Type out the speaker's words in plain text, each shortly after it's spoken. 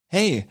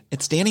Hey,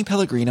 it's Danny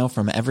Pellegrino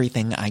from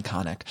Everything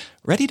Iconic.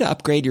 Ready to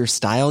upgrade your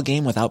style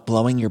game without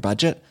blowing your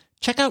budget?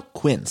 Check out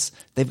Quince.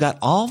 They've got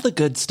all the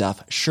good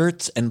stuff,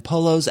 shirts and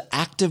polos,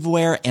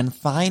 activewear, and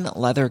fine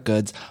leather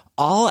goods,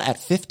 all at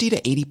 50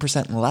 to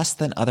 80% less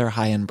than other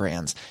high-end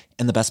brands.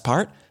 And the best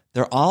part?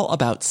 They're all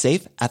about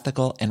safe,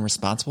 ethical, and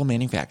responsible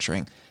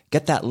manufacturing.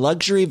 Get that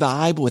luxury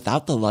vibe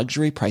without the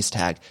luxury price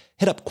tag.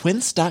 Hit up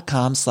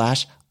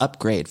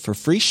quince.com/upgrade for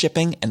free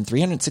shipping and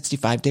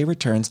 365-day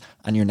returns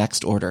on your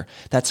next order.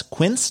 That's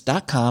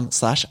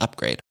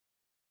quince.com/upgrade.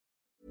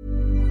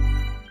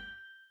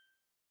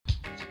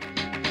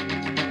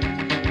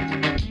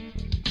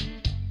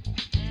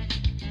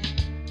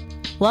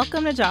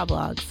 Welcome to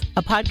Joblogs,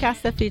 a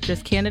podcast that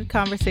features candid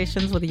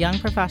conversations with young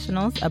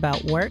professionals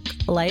about work,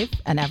 life,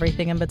 and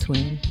everything in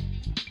between.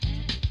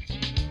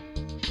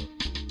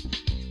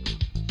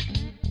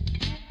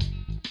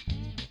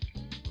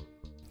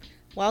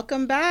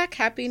 Welcome back.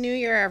 Happy New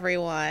Year,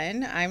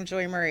 everyone. I'm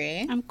Joy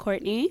Marie. I'm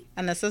Courtney.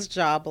 And this is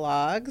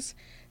Joblogs.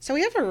 So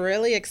we have a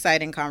really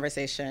exciting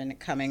conversation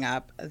coming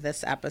up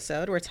this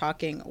episode. We're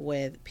talking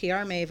with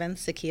PR maven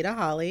Sakita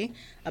Holly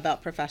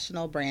about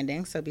professional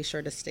branding, so be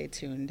sure to stay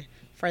tuned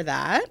for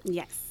that.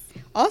 Yes.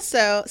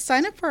 Also,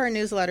 sign up for our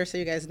newsletter so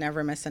you guys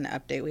never miss an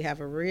update. We have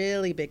a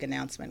really big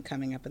announcement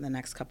coming up in the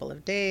next couple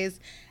of days,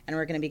 and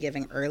we're going to be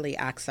giving early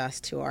access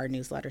to our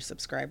newsletter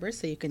subscribers.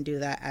 So you can do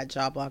that at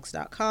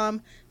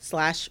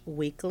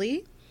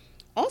joblogs.com/weekly.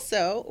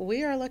 Also,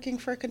 we are looking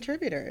for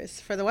contributors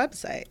for the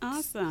website.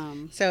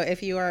 Awesome. So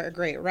if you are a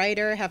great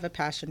writer, have a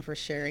passion for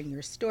sharing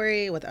your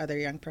story with other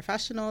young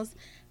professionals,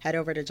 head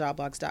over to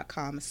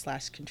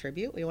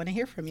joblogs.com/contribute. We want to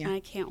hear from you. I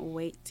can't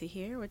wait to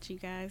hear what you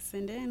guys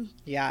send in.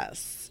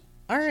 Yes.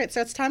 All right,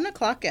 so it's time to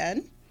clock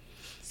in.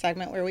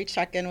 Segment where we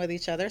check in with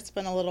each other. It's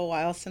been a little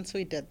while since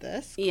we did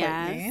this, Courtney.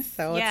 Yes.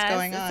 So what's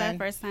going on? It's our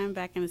first time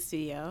back in the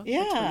studio.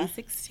 Yeah.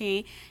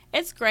 2016.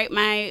 It's great.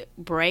 My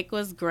break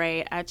was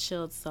great. I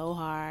chilled so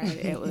hard.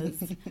 It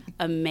was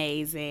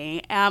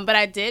amazing. But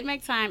I did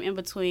make time in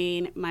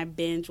between my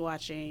binge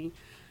watching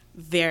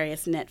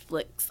various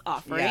Netflix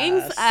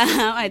offerings. Yes.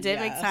 I did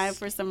Yes. make time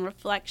for some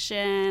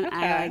reflection.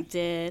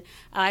 Okay.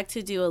 I like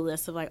to do a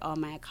list of like all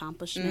my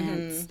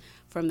accomplishments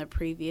from the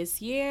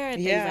previous year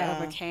and things I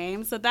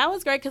overcame. So that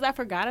was great because I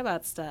forgot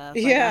about stuff.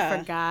 I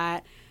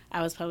forgot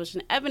I was published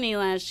in Ebony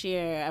last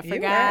year. I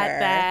forgot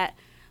that,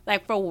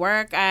 like, for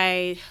work,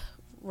 I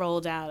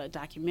rolled out a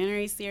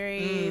documentary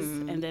series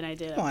and then I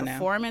did a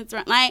performance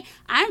run. Like,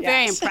 I'm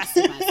very impressed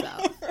with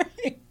myself.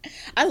 Right.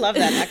 I love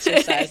that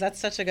exercise. That's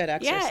such a good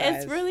exercise. Yeah,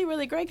 it's really,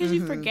 really great because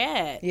you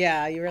forget.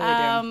 Yeah, you really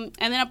do.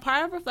 And then a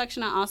part of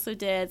reflection, I also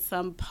did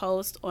some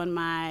posts on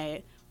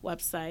my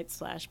website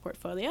 /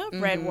 portfolio,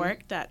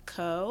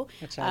 redwork.co.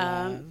 Which I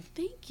love.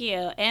 Thank you.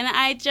 And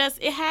it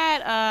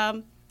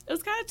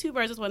was kind of two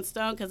birds with one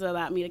stone because it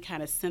allowed me to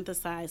kind of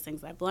synthesize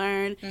things I've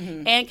learned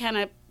and kind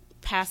of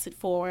pass it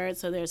forward.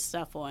 So there's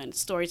stuff on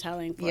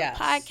storytelling for a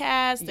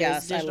podcast.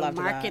 There's digital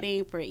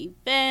marketing for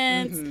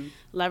events,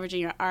 leveraging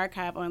your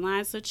archive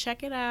online. So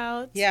check it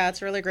out. Yeah,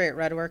 it's really great.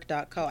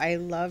 Redwork.co. I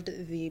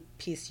loved the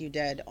piece you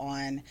did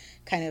on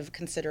kind of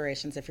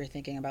considerations if you're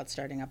thinking about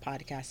starting a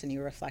podcast, and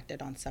you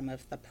reflected on some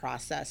of the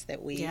process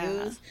that we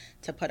use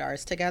to put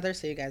ours together.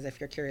 So you guys, if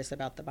you're curious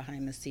about the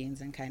behind the scenes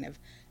and kind of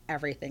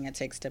everything it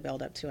takes to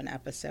build up to an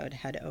episode,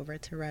 head over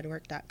to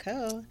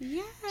redwork.co.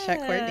 Yes. Check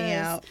Courtney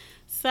out.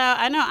 So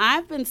I know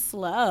I've been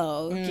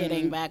slow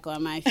getting back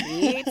on my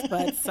feet,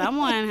 but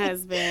someone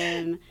has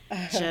been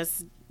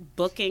just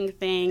booking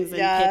things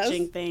and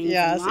pitching things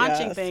and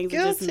launching things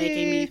and just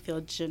making me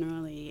feel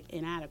generally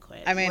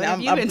inadequate. I mean,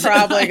 I'm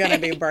probably going to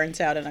be burnt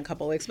out in a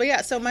couple of weeks. But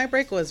yeah, so my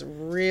break was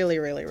really,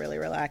 really, really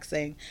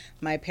relaxing.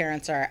 My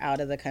parents are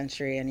out of the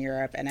country in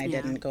Europe, and I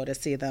didn't go to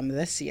see them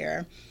this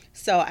year.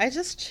 So I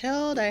just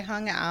chilled. I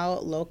hung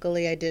out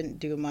locally. I didn't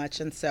do much.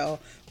 And so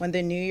when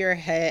the new year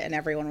hit and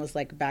everyone was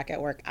like back at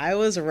work, I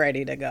was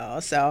ready to go.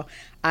 So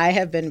I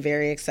have been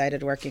very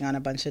excited working on a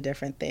bunch of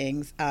different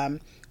things.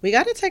 We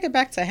got to take it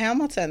back to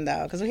Hamilton,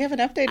 though, because we haven't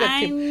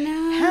updated people. I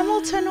know.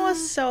 Hamilton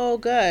was so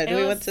good.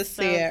 We went to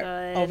see it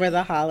good. over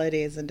the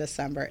holidays in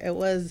December. It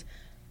was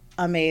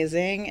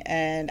amazing.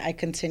 And I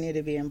continue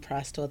to be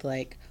impressed with,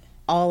 like,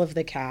 all of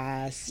the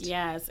cast.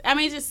 Yes. I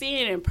mean, just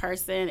seeing it in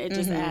person, it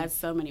just adds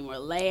so many more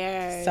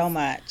layers. So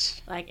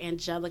much. Like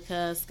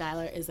Angelica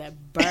Schuyler is a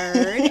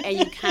bird, and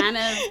you kind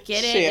of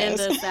get it in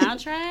the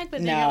soundtrack,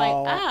 but then you're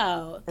like,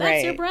 oh,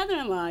 that's your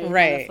brother-in-law you're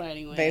kind of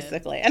flirting with.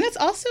 Basically. And it's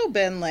also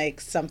been,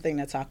 like, something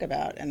to talk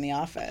about in the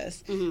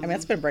office. I mean,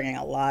 it's been bringing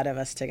a lot of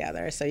us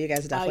together. So you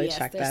guys definitely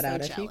check that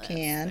out if you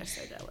can.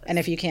 And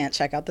if you can't,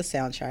 check out the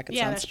soundtrack. It's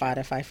on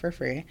Spotify for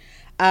free.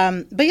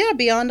 But yeah,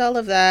 beyond all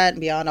of that,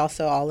 beyond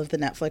also all of the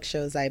Netflix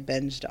shows I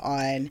binged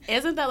on.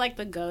 Isn't that like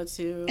the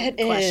go-to question? It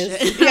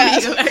is.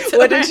 Yes.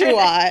 What did you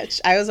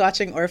watch? I was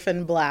watching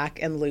Orphan Black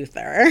and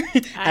Luther,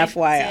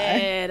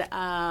 FYI.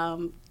 I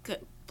did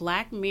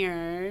Black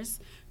Mirror's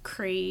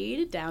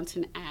Creed,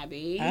 Downton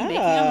Abbey, Making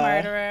a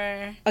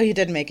Murderer. Oh, you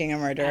did Making a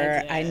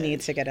Murderer. I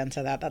need to get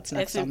into that. That's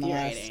next on the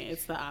list.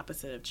 It's the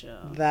opposite of chill.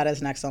 That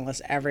is next on the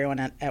list. Everyone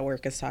at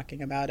work is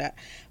talking about it.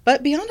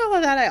 But beyond all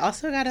of that, I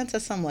also got into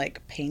some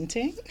like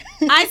painting.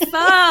 I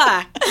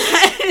saw.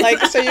 Like,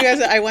 so you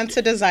guys, I went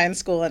to design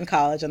school in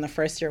college, and the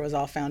first year was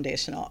all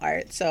foundational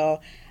art. So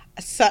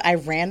I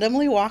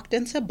randomly walked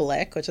into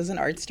Blick, which is an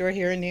art store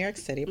here in New York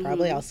City,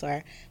 probably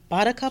elsewhere.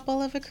 Bought a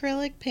couple of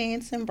acrylic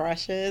paints and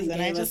brushes, and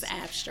I just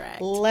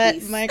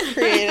let my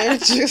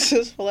creative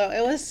juices flow.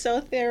 It was so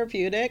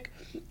therapeutic,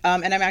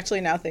 and I'm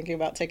actually now thinking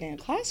about taking a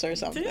class or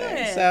something.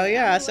 So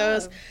yeah, so it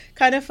was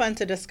kind of fun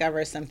to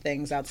discover some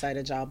things outside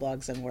of job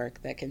logs and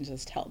work that can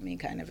just help me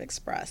kind of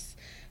express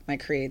my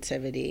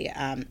creativity.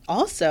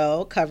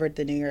 Also covered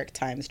the New York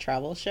Times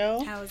travel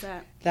show. How was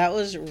that? That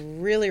was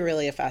really,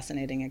 really a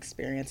fascinating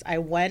experience. I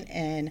went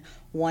in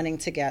wanting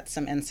to get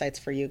some insights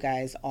for you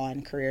guys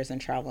on careers in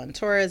travel and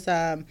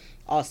tourism,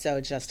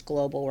 also just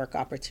global work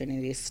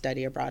opportunities,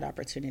 study abroad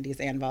opportunities,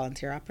 and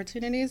volunteer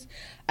opportunities.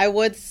 I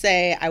would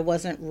say I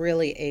wasn't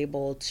really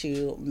able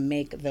to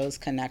make those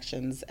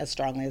connections as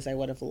strongly as I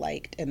would have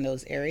liked in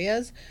those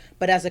areas.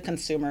 But as a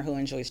consumer who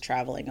enjoys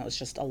traveling, it was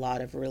just a lot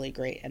of really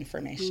great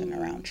information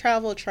around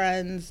travel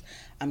trends,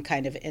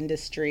 kind of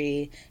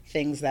industry,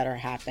 things that are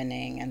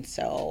happening. And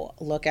so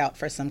look out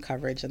for some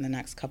coverage in the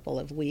next couple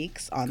of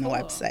weeks on the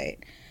website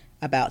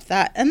about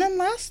that. And then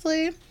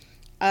lastly,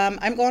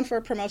 I'm going for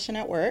a promotion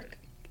at work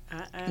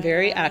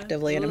very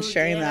actively, and I'm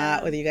sharing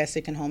that with you guys so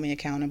you can hold me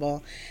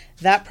accountable.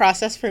 That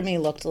process for me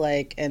looked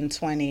like in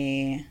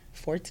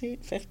 2014,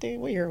 15?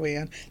 What year are we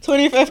in?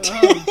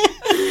 2015.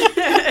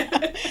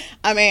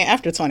 I mean,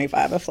 after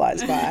 25, it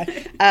flies by.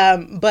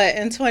 But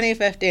in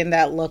 2015,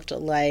 that looked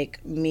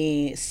like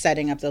me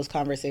setting up those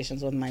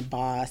conversations with my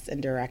boss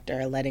and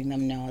director, letting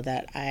them know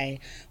that I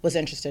was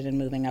interested in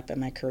moving up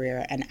in my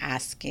career and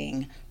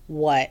asking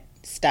what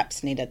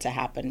steps needed to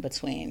happen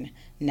between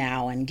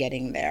now and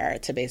getting there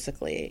to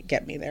basically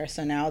get me there.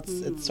 So now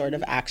it's sort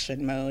of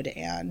action mode,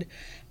 and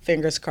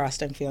fingers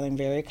crossed, I'm feeling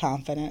very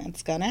confident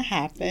it's going to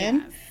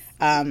happen.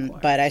 Yes.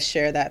 But I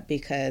share that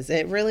because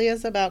it really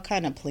is about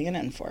kind of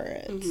planning for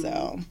it.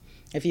 So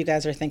if you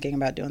guys are thinking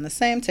about doing the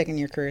same, taking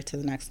your career to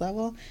the next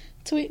level,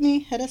 tweet me,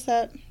 hit us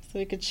up so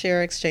we could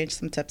share, exchange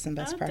some tips and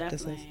best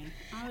practices. Definitely.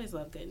 I always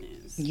love good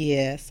news.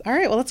 Yes. All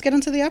right, well, let's get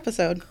into the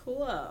episode.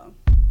 Cool.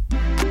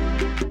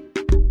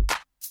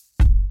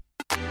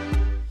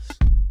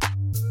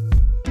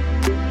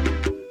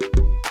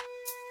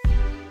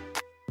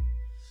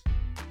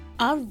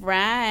 All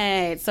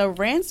right. So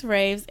rants,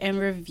 raves, and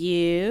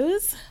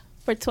reviews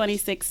for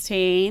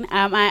 2016.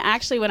 I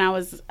actually, when I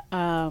was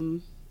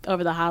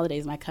over the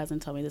holidays, my cousin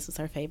told me this was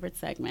her favorite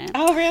segment.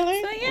 Oh,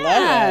 really? So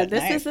yeah,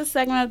 this is a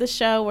segment of the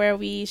show where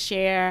we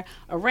share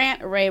a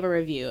rant, a rave, a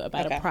review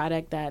about a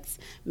product that's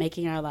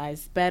making our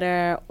lives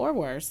better or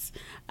worse.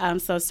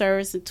 So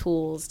service and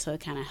tools to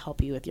kind of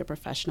help you with your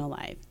professional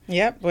life.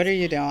 Yep. What are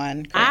you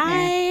doing?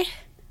 I'm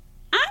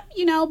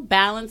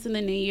balancing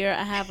the new year.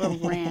 I have a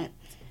rant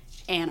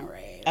and a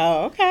rave.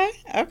 Oh, okay.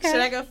 Should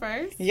I go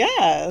first?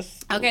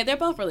 Yes. Okay, they're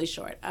both really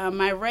short.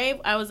 My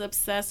rave, I was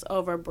obsessed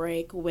over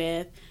break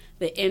with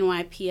the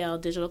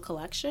NYPL digital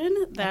collection.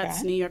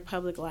 That's New York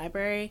Public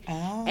Library.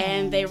 Oh.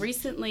 And they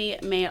recently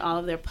made all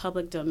of their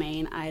public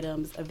domain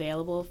items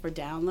available for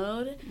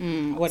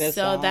download. What is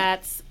that? So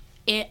that's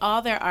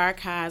all their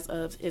archives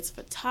of its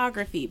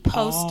photography,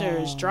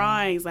 posters,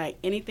 drawings, like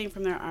anything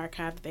from their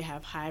archive that they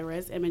have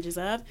high-res images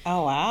of.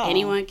 Oh, wow.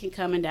 Anyone can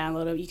come and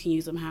download them. You can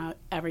use them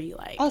however you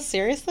like. Oh,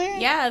 seriously?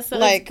 Yeah, so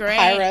like it's great.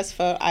 High-res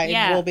photo.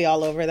 I will be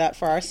all over that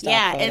for our stuff.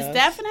 Yeah, it's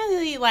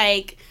definitely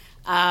like...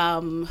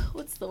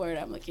 what's the word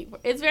I'm looking for?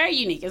 It's very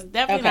unique. It's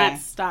definitely not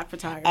stock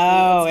photography.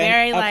 Oh, it's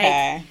very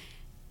like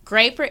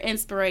great for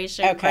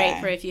inspiration.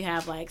 Great for if you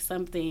have like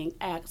something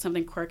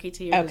quirky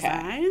to your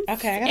designs.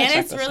 Okay, I gotta and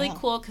check it's really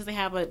cool because they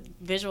have a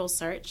visual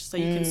search, so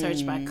you can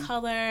search by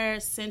color,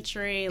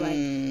 century, like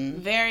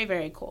very,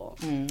 very cool.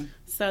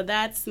 So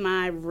that's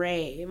my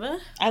rave.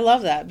 I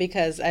love that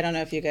because I don't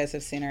know if you guys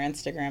have seen our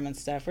Instagram and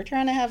stuff. We're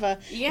trying to have a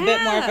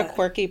bit more of a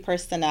quirky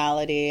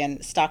personality,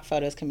 and stock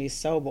photos can be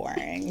so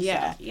boring.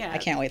 Yeah, so I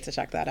can't wait to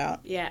check that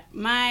out. Yeah,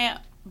 my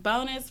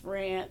bonus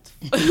rant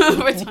for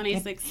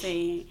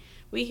 2016.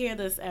 We hear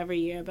this every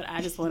year, but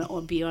I just want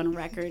to be on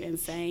record and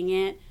saying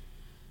it.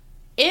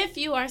 If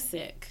you are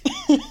sick,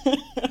 I'm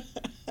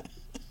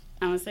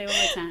going to say it one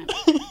more time.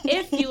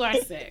 If you are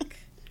sick,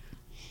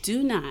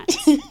 do not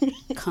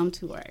come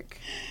to work.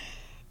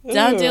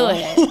 Don't do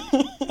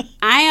it.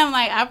 I am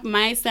like, I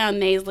might sound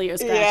nasally or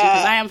scratchy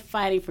because I am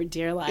fighting for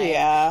dear life.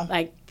 Yeah.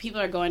 Like, people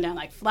are going down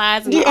like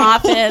flies in the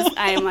office.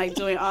 I am like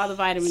doing all the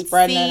vitamin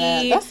Spreading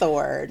C. It. That's the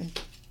word.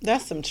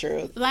 That's some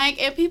truth.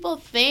 Like, if people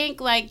think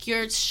like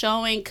you're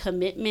showing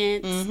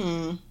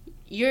commitment,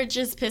 you're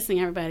just pissing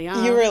everybody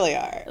off. You really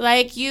are.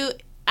 Like,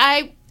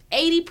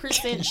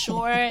 80%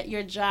 sure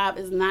your job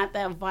is not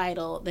that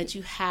vital that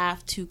you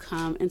have to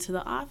come into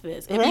the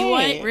office. If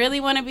you really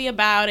want to be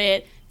about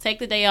it, take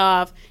the day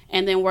off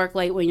and then work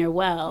late when you're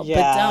well.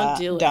 Yeah, but don't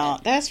do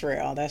it. That's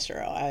real.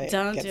 I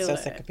get so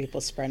sick of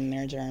people spreading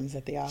their germs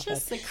at the office.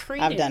 Just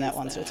secreting. I've done it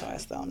once or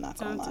twice, though. I'm not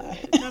going to lie.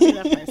 Don't be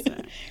that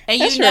person. And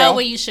you know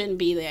when you shouldn't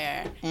be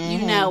there. You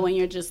know when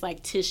you're just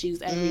like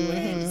tissues everywhere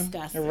and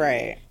disgusting.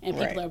 Right. And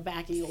people are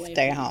backing away.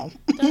 Stay home.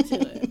 Don't do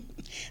it.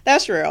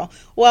 That's real.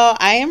 Well,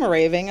 I am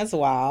raving as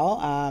well.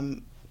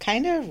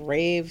 Kind of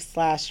rave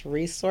 /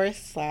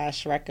 resource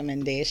 /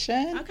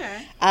 recommendation.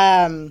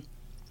 Okay.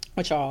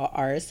 Which are all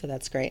ours, so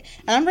that's great.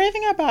 And I'm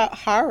raving about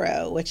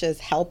HARO, which is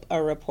Help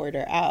a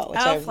Reporter Out, which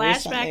I've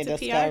recently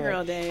discovered. PR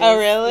Girl days. Oh,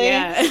 really?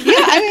 Yeah. Yeah,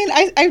 I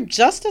mean, I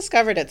just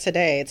discovered it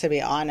today, to be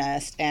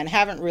honest, and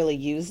haven't really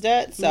used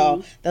it.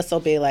 So this will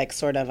be like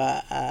sort of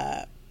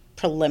a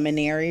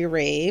preliminary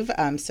rave,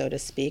 so to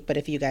speak. But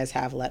if you guys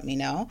have, let me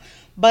know.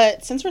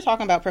 But since we're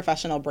talking about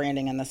professional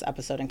branding in this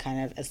episode and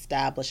kind of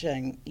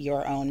establishing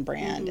your own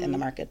brand in the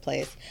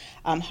marketplace,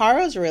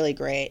 HARO is really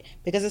great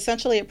because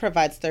essentially it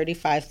provides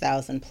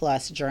 35,000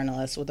 plus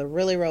journalists with a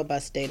really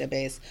robust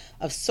database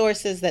of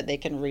sources that they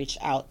can reach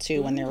out to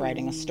when they're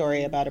writing a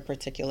story about a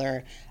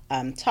particular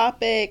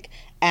topic,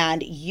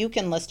 and you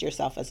can list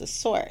yourself as a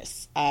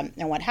source.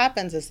 And what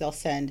happens is they'll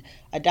send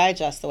a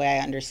digest, the way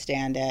I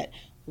understand it,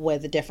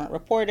 with the different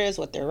reporters,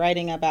 what they're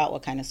writing about,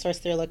 what kind of source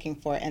they're looking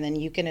for, and then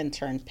you can in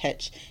turn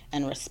pitch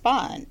and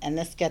respond. And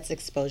this gets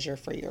exposure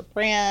for your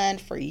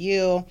brand, for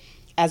you.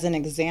 As an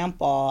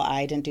example,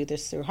 I didn't do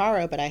this through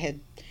HARO, but I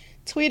had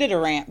tweeted a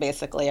rant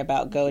basically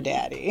about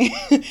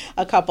GoDaddy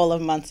a couple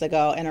of months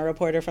ago, and a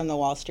reporter from the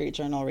Wall Street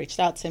Journal reached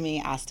out to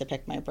me, asked to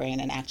pick my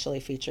brain, and actually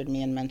featured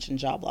me and mentioned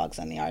Joblogs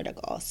in the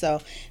article.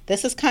 So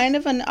this is kind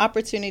of an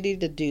opportunity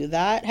to do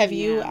that. Have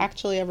you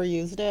actually ever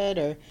used it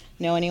or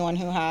know anyone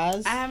who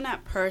has? I have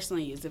not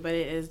personally used it, but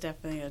it is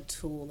definitely a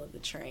tool of the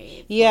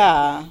trade.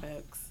 Yeah.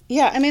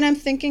 Yeah, I mean, I'm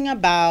thinking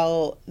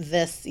about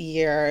this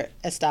year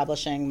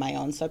establishing my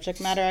own subject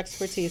matter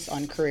expertise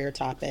on career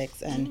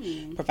topics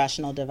and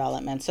professional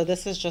development. So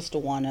this is just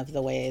one of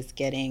the ways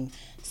getting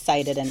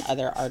cited in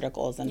other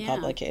articles and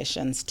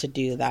publications to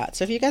do that.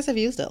 So if you guys have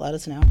used it, let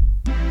us know.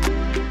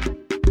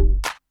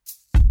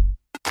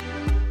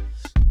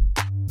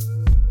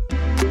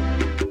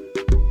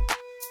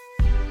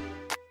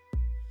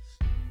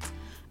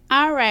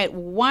 All right,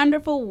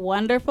 wonderful,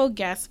 wonderful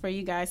guests for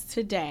you guys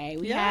today.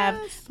 We have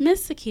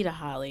Miss Sakita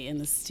Holly in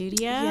the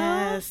studio.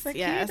 Yes,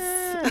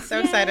 Sakita. So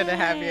excited to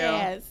have you.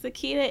 Yes,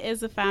 Sakita is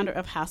the founder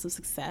of House of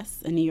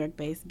Success, a New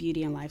York-based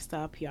beauty and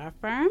lifestyle PR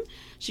firm.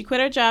 She quit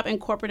her job in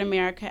corporate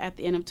America at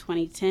the end of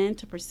 2010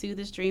 to pursue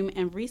this dream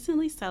and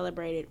recently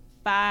celebrated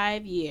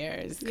 5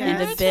 years in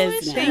the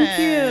business. Thank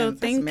you.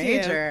 Thank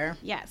you.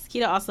 Yes.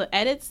 Sakita also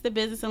edits the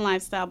business and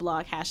lifestyle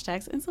blog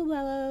Hashtags and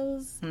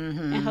Celebros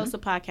and hosts a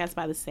podcast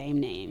by the same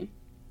name.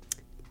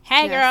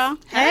 Hey, girl.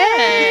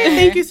 Hey.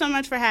 Thank you so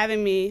much for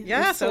having me.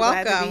 Yes, so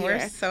welcome.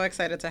 We're so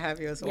excited to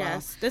have you as well.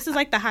 Yes. This is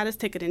like the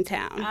hottest ticket in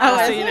town. Oh,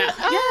 so you know.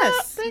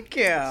 Yes. Thank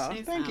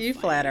you. Thank you. You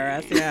flatter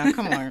us. Yeah,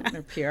 come on.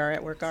 They're PR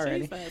at work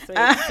already.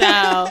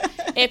 So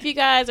if you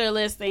guys are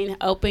listening,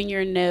 open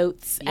your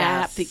notes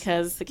app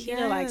because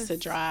Sakita likes to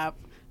drop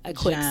a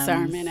quick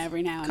sermon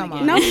every now and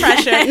again. No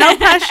pressure. No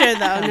pressure,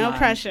 though. No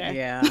pressure.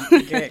 Yeah.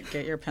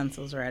 Get your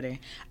pencils ready.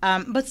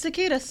 But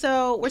Sakita,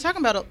 so we're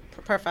talking about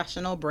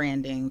professional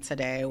branding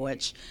today,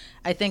 which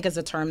I think is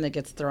a term that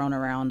gets thrown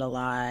around a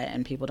lot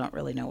and people don't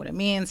really know what it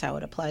means, how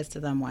it applies to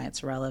them, why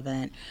it's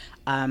relevant.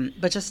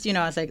 But just, you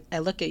know, as I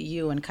look at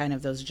you and kind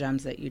of those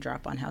gems that you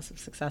drop on House of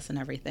Success and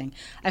everything,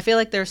 I feel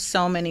like there's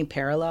so many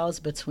parallels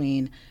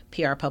between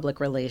PR public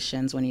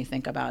relations when you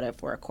think about it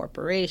for a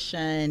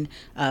corporation,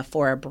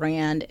 for a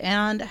brand,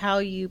 and how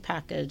you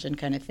package and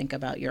kind of think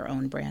about your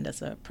own brand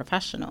as a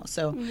professional.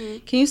 So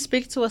can you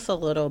speak to us a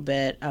little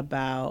bit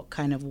about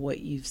kind of what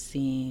you've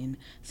seen,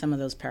 some of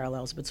those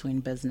parallels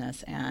between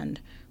business and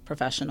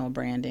professional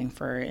branding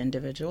for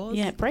individuals?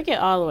 Yeah, break it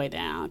all the way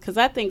down, because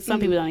I think some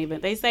people don't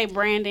even, they say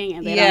branding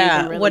and they don't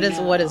even really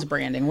know. What is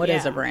branding? What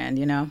is a brand,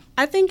 you know?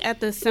 I think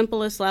at the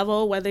simplest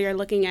level, whether you're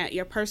looking at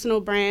your personal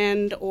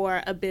brand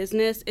or a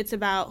business, it's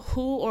about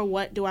who or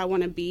what do I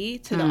want to be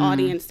to the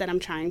audience that I'm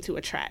trying to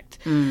attract.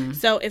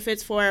 So if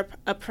it's for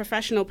a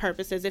professional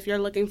purposes, if you're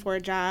looking for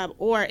a job,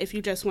 or if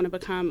you just want to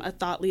become a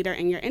thought leader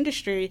in your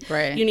industry,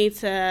 you need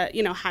to,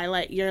 you know,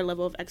 highlight your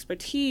level of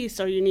expertise,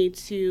 or you need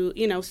to,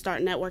 you know,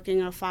 start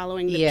networking or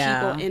following the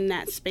people in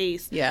that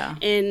space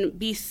and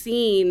be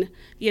seen,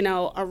 you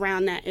know,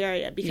 around that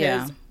area,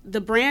 because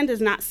the brand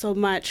is not so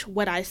much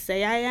what I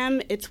say I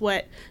am, it's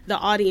what the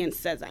audience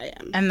says I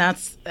am. And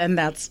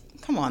that's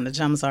come on, the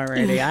gems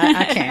already.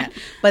 I can't.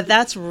 But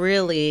that's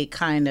really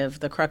kind of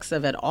the crux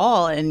of it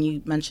all. And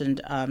you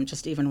mentioned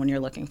just even when you're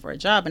looking for a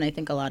job, and I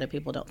think a lot of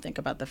people don't think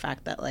about the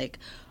fact that like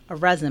a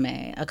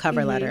resume, a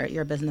cover letter,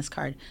 your business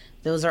card,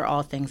 those are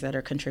all things that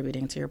are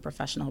contributing to your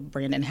professional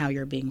brand and how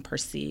you're being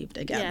perceived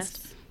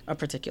against a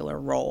particular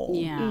role.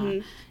 Yeah.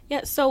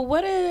 Yeah. So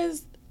what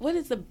is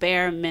the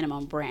bare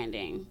minimum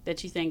branding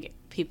that you think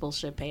people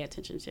should pay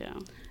attention to?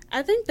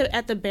 I think that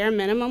at the bare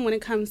minimum, when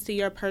it comes to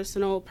your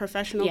personal,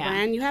 professional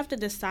brand, you have to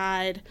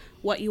decide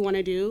what you want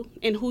to do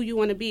and who you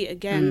want to be,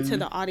 again, to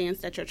the audience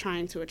that you're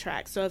trying to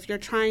attract. So if you're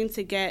trying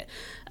to get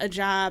a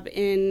job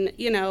in,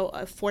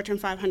 a Fortune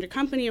 500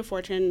 company, a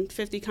Fortune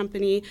 50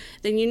 company,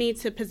 then you need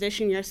to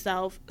position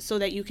yourself so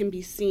that you can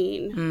be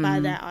seen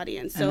by that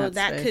audience. So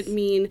that could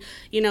mean,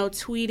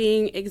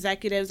 tweeting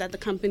executives at the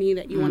company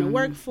that you want to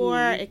work for.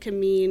 It could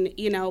mean,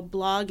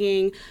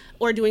 blogging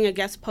or doing a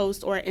guest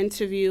post or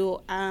interview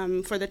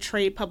for the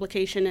trade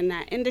publication in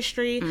that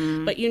industry.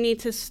 But you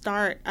need to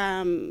start,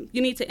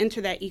 you need to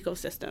enter that ecosystem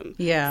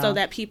so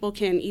that people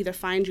can either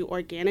find you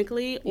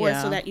organically or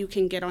so that you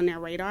can get on their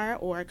radar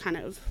or kind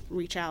of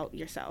reach out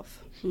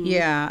yourself.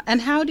 Yeah.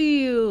 And how do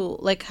you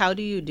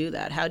do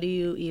that? How do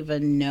you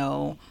even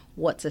know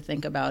what to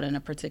think about in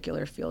a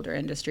particular field or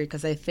industry?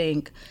 Because I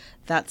think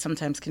that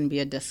sometimes can be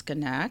a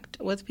disconnect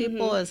with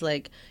people is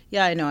like,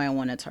 I know I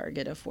want to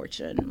target a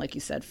Fortune, like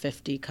you said,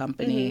 50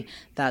 company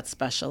that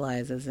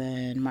specializes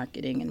in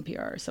marketing and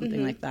PR or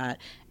something like that.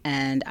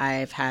 And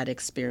I've had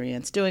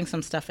experience doing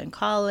some stuff in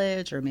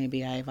college, or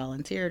maybe I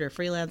volunteered or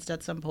freelanced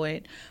at some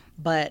point.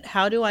 But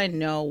how do I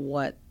know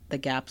what the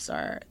gaps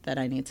are that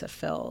I need to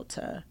fill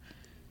to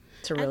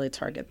really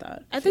target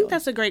that? I think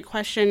that's a great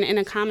question and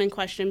a common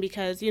question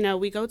because,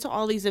 we go to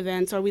all these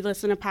events or we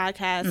listen to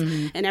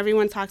podcasts and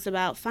everyone talks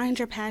about find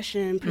your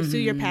passion, pursue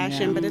your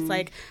passion. But it's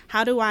like,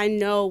 how do I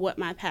know what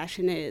my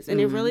passion is? And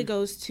it really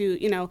goes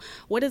to,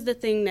 what is the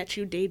thing that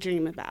you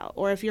daydream about?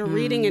 Or if you're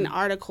reading an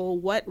article,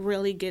 what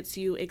really gets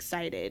you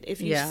excited? If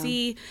you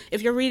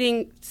if you're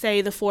reading,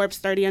 say, the Forbes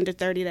 30 Under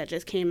 30 that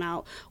just came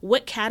out,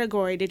 what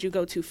category did you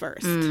go to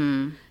first?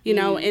 And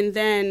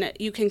then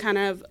you can kind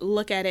of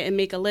look at it and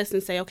make a list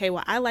and say, okay,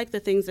 well, I like the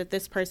things that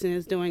this person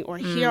is doing, or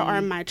here are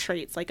my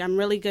traits. Like, I'm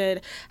really good.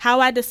 How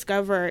I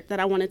discovered that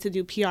I wanted to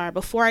do PR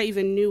before I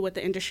even knew what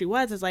the industry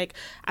was is like,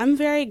 I'm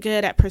very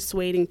good at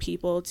persuading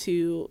people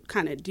to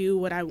kind of do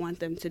what I want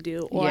them to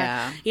do. Or,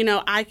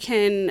 I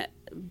can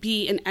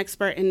be an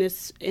expert in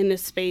this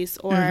space,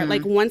 or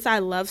like once I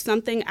love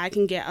something, I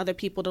can get other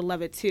people to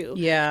love it too.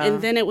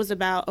 And then it was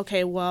about,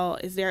 okay, well,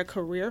 is there a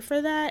career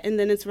for that? And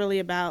then it's really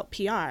about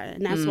PR,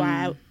 and that's why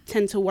I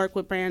tend to work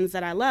with brands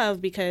that I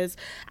love, because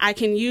I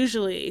can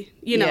usually,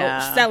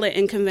 sell it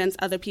and convince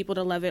other people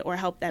to love it or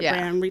help that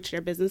brand reach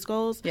their business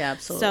goals. Yeah,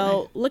 absolutely.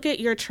 So look at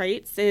your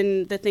traits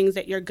and the things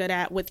that you're good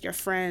at with your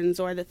friends,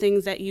 or the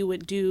things that you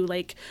would do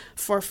like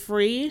for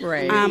free,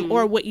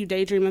 or what you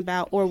daydream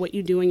about, or what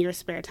you do in your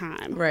spare time.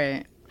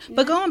 Right.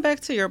 But going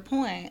back to your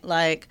point,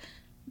 like,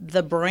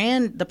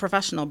 the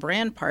professional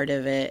brand part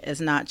of it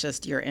is not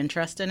just your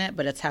interest in it,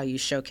 but it's how you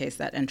showcase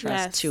that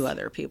interest to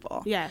other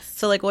people. Yes.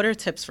 So, like, what are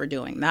tips for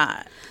doing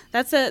that?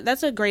 That's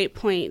a great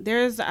point.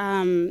 There's,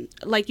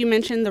 like you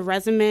mentioned, the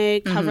resume,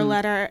 cover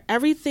letter,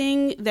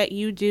 everything that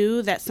you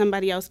do that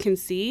somebody else can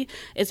see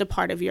is a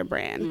part of your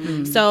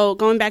brand. So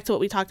going back to what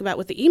we talked about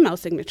with the email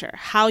signature,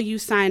 how you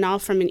sign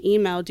off from an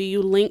email, do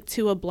you link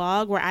to a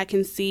blog where I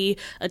can see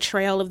a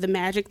trail of the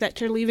magic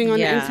that you're leaving on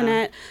the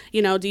internet?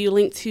 Do you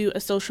link to a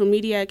social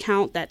media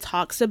account that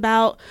talks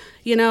about,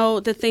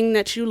 the thing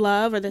that you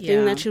love or the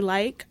thing that you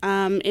like?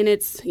 And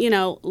it's,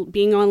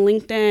 being on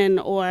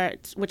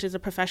LinkedIn, which is a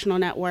professional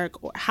network,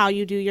 or how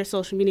you do your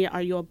social media.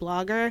 Are you a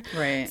blogger?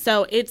 Right.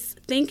 So it's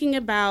thinking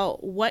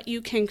about what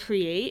you can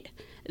create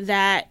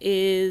that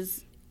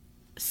is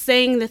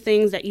saying the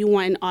things that you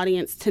want an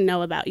audience to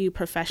know about you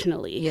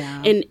professionally.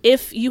 Yeah. And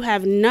if you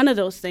have none of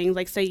those things,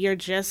 like say you're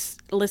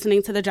just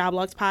listening to the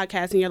Joblogs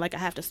podcast and you're like, I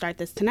have to start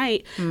this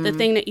tonight, the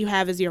thing that you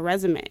have is your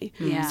resume.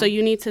 Yeah. So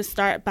you need to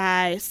start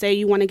by, say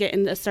you want to get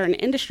in a certain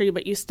industry,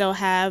 but you still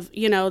have,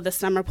 the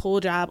summer pool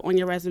job on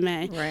your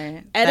resume.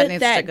 Right. Edit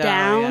that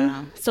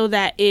down so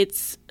that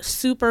it's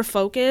super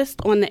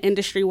focused on the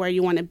industry where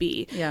you want to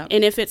be. Yeah.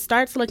 And if it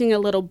starts looking a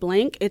little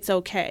blank, it's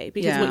okay,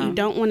 because what you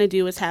don't want to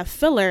do is have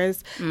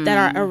fillers that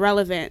are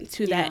irrelevant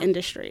to that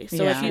industry.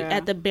 So if you,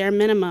 at the bare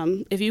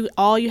minimum, if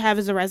all you have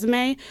is a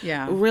resume,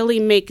 really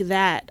make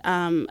that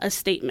a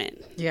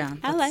statement. Yeah.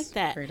 I like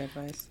that. Great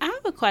advice. I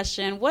have a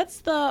question. What's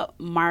the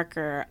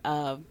marker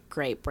of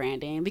great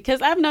branding?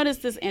 Because I've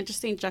noticed this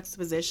interesting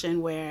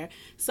juxtaposition where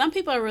some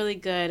people are really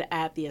good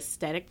at the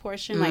aesthetic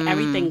portion, like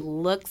everything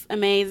looks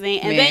amazing,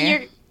 and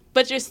then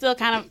you're still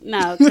kind of,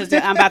 no, because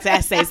I'm about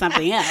to say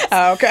something else.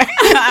 Oh, okay.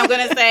 I'm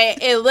going to say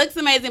it looks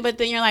amazing, but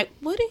then you're like,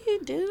 what do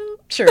you do?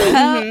 True.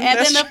 And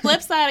then the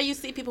flip side, you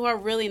see people who are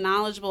really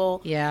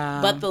knowledgeable,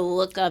 but the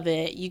look of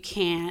it,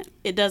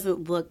 it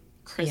doesn't look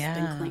crisp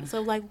and clean.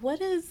 So, like,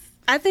 what is...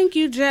 I think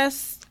you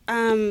just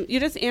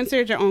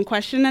answered your own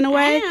question in a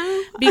way,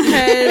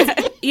 because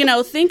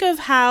think of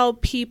how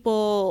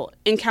people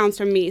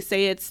encounter me.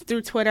 Say it's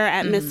through Twitter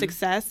at Miss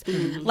Success.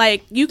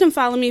 Like, you can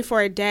follow me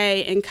for a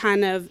day and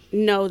kind of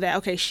know that,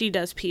 okay, she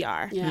does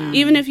PR.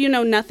 Even if you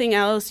know nothing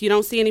else, you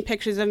don't see any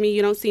pictures of me,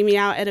 you don't see me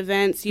out at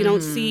events, you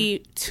don't see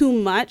too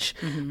much.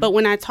 But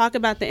when I talk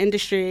about the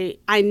industry,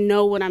 I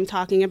know what I'm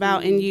talking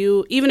about, and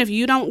even if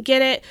you don't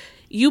get it,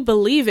 you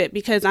believe it,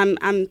 because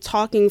I'm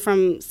talking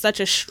from such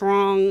a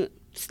strong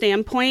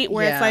standpoint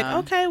where it's like,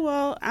 okay,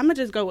 well, I'm going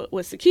to just go with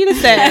what Sakina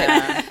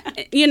said,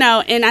 you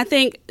know, and I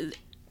think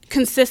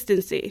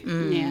consistency.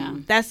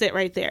 That's it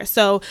right there.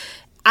 So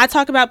I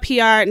talk about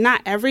PR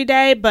not every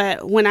day,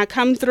 but when I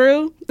come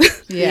through,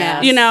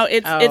 you know,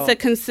 it's a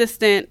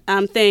consistent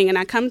thing, and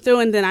I come through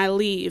and then I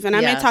leave, and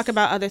I may talk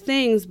about other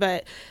things,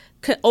 but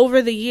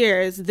over the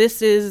years,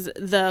 this is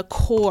the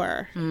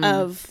core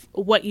of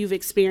what you've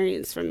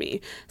experienced from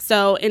me.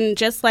 So, and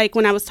just like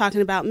when I was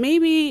talking about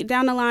maybe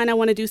down the line I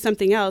want to do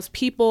something else,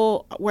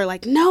 people were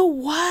like, no,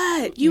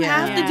 what? You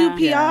have to do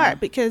PR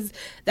because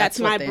that's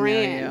my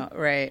brand.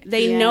 Right.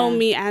 They know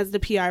me as the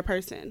PR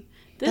person.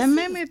 That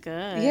made me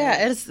good.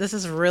 Yeah, this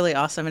is really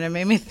awesome, and it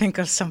made me think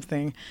of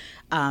something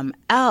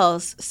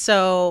else.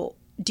 So,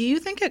 do you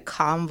think it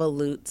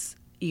convolutes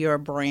your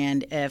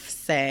brand if,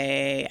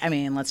 say, I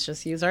mean, let's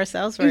just use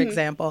ourselves for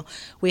example.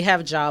 We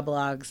have job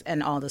logs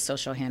and all the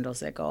social handles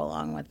that go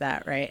along with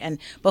that, right? And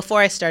before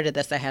I started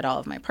this, I had all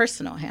of my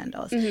personal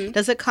handles.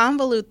 Does it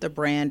convolute the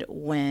brand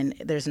when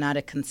there's not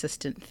a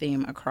consistent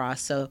theme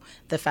across? So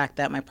the fact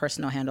that my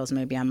personal handles,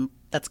 maybe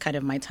that's kind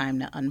of my time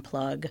to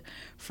unplug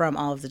from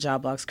all of the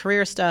job logs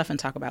career stuff and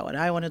talk about what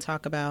I want to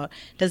talk about.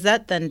 Does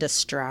that then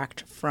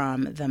distract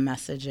from the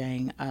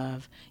messaging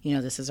of, you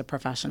know, this is a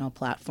professional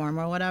platform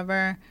or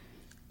whatever?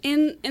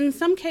 In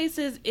some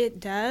cases it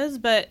does,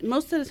 but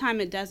most of the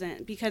time it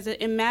doesn't, because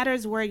it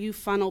matters where you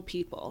funnel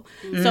people.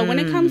 So when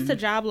it comes to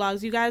job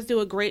logs, you guys do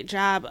a great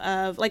job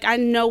of, like, I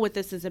know what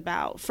this is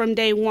about from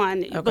day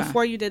one,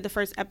 before you did the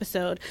first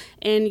episode,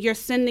 and you're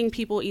sending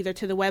people either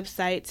to the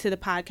website, to the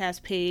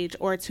podcast page,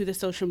 or to the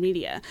social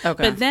media.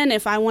 But then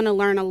if I want to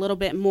learn a little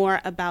bit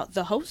more about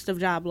the host of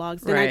job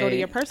logs, then I go to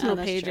your personal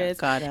pages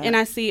and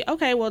I see,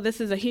 okay, well,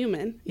 this is a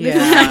human.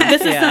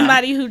 This is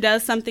somebody who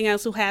does something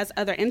else, who has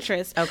other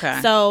interests.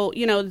 So,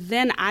 you know,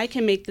 then I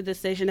can make the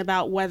decision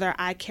about whether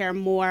I care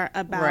more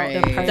about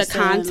the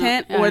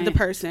content or the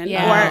person.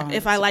 Or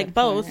if I like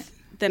both,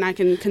 then I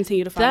can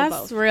continue to follow both.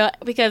 That's real,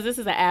 because this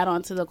is an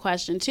add-on to the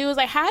question, too. It's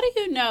like, how do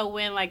you know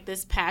when, like,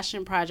 this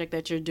passion project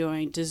that you're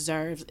doing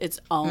deserves its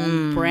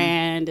own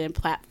brand and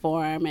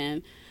platform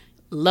and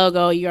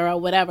logo, URL,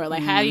 whatever?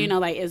 Like, how do you know,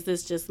 like, is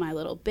this just my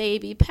little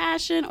baby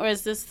passion, or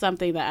is this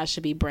something that I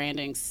should be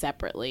branding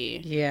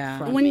separately?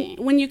 From me?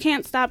 When you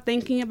can't stop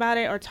thinking about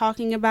it or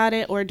talking about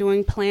it or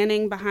doing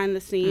planning behind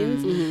the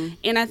scenes.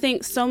 And I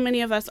think so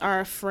many of us are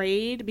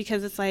afraid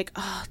because it's like,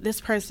 oh,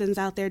 this person's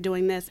out there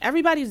doing this.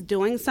 Everybody's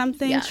doing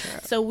something.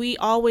 So we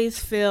always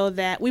feel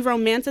that we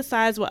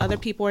romanticize what other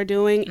people are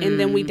doing, and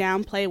then we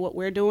downplay what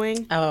we're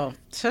doing.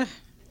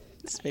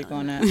 Speak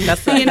on that.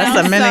 That's a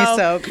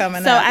mini-so coming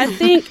up. So I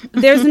think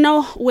there's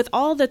with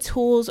all the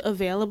tools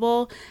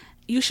available,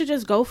 you should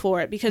just go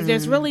for it, because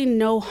there's really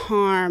no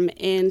harm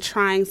in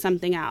trying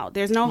something out.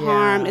 There's no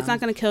harm. It's not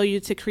going to kill you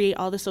to create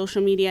all the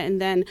social media,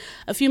 and then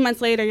a few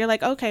months later you're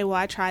like, okay, well,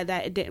 I tried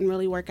that. It didn't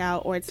really work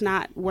out, or it's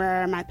not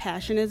where my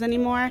passion is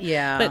anymore.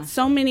 But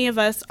so many of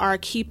us are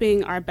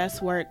keeping our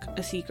best work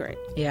a secret.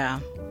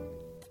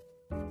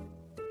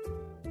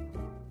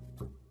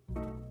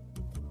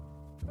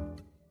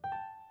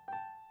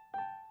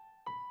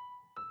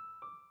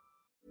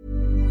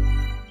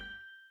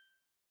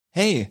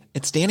 Hey,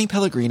 it's Danny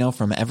Pellegrino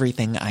from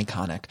Everything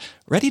Iconic.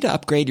 Ready to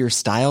upgrade your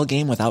style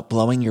game without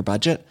blowing your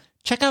budget?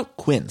 Check out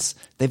Quince.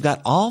 They've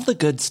got all the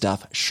good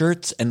stuff,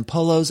 shirts and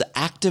polos,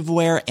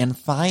 activewear, and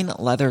fine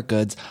leather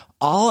goods,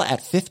 all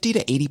at 50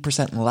 to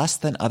 80% less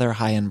than other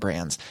high-end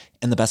brands.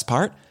 And the best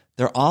part?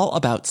 They're all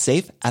about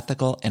safe,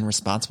 ethical, and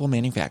responsible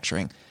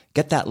manufacturing.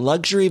 Get that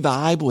luxury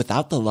vibe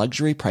without the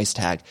luxury price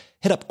tag.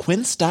 Hit up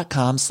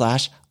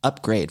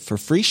quince.com/upgrade for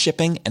free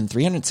shipping and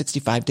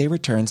 365-day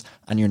returns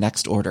on your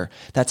next order.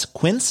 That's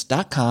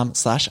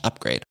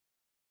quince.com/upgrade.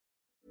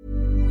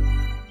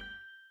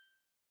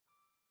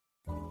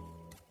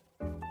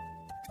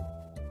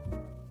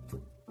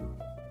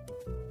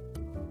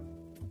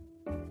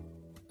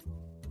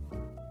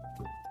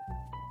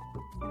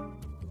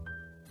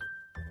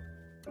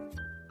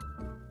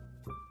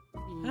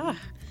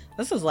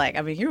 This is like,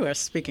 I mean, you are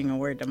speaking a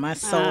word to my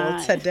soul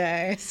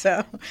today.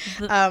 So,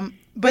 but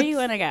where you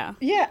want to go?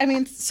 Yeah, I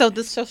mean, so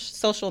the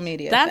social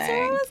media That's thing.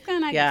 where I was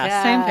going to go.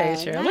 Yeah, same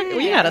page here.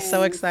 Look, you got us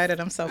so excited.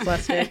 I'm so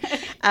flustered.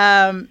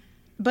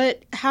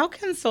 But how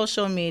can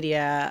social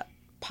media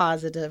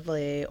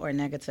positively or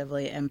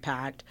negatively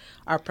impact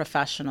our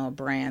professional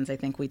brands? I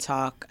think we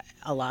talk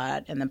a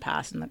lot in the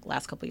past, in the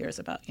last couple of years,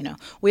 about, you know,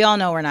 we all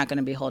know we're not going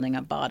to be holding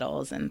up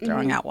bottles and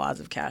throwing out wads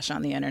of cash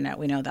on the internet.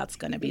 We know that's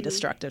going to be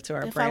destructive to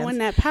our brands. If I win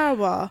that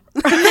Powerball,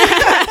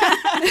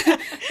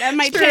 that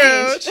might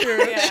change.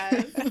 True.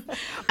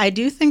 I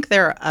do think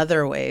there are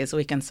other ways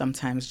we can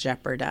sometimes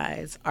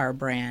jeopardize our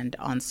brand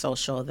on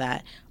social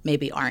that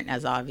maybe aren't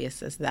as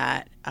obvious as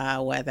that,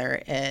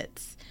 whether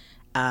it's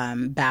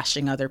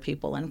bashing other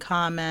people in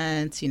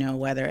comments, you know,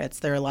 whether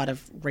there are a lot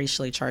of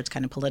racially charged,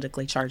 kind of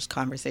politically charged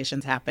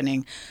conversations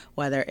happening,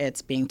 whether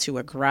it's being too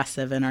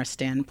aggressive in our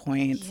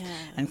standpoints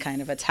and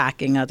kind of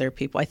attacking other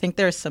people. I think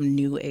there's some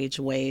new age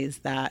ways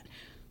that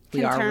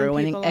we are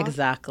ruining.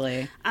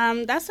 Exactly.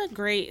 That's a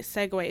great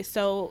segue.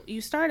 So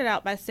you started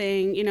out by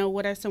saying,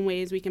 what are some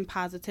ways we can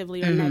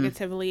positively or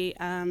negatively,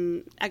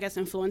 I guess,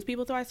 influence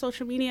people through our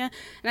social media?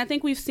 And I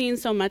think we've seen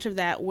so much of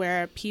that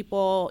where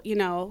people,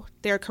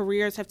 their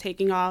careers have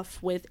taken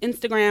off with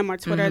Instagram or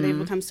Twitter. They've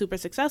become super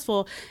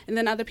successful. And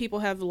then other people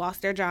have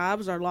lost their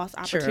jobs or lost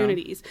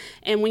opportunities. True.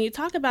 And when you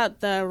talk about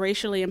the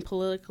racially and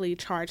politically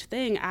charged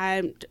thing,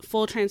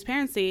 full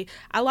transparency,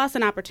 I lost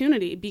an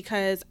opportunity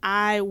because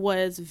I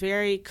was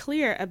very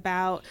clear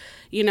about,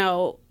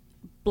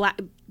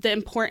 the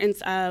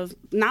importance of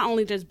not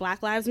only just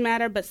Black Lives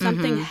Matter, but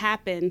something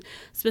happened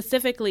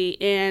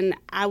specifically, and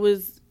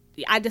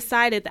I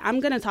decided that I'm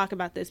going to talk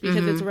about this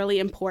because it's really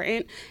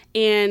important,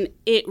 and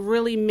it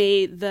really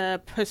made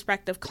the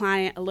prospective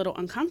client a little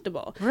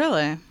uncomfortable.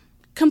 Really?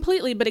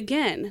 Completely. But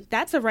again,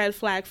 that's a red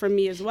flag for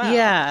me as well.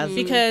 Yeah.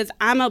 Because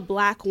I'm a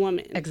Black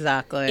woman.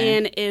 Exactly.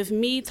 And if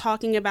me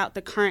talking about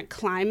the current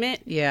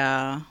climate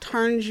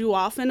turns you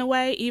off in a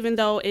way, even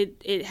though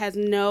it has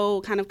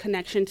no kind of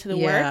connection to the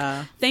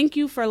work, thank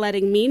you for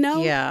letting me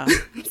know. Yeah.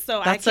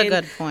 So that's a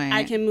good point.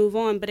 I can move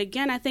on. But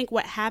again, I think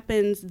what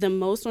happens the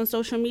most on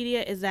social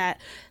media is that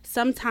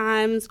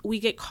sometimes we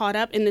get caught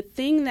up in the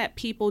thing that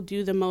people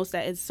do the most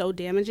that is so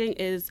damaging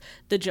is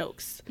the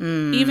jokes.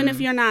 Even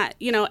if you're not,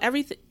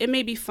 everything, it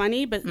may be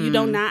funny, but you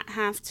do not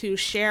have to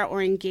share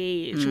or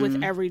engage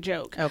with every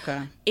joke.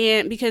 Okay.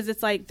 And because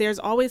it's like there's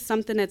always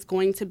something that's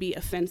going to be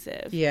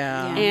offensive.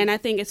 Yeah. And I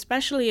think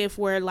especially if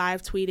we're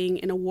live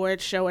tweeting an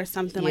award show or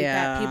something like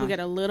that, people get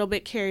a little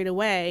bit carried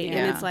away.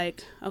 And it's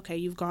like, okay,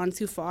 you've gone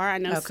too far. I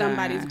know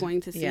somebody's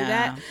going to see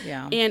that.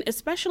 Yeah. And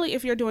especially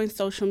if you're doing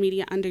social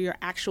media under your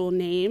actual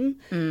name,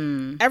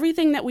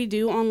 everything that we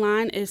do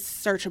online is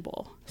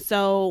searchable.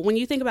 So when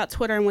you think about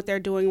Twitter and what they're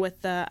doing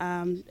with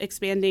the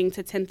expanding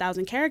to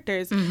 10,000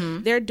 characters,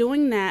 they're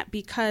doing that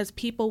because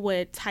people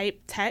would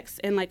type text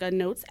in like a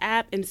notes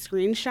app and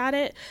screenshot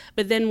it.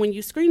 But then when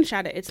you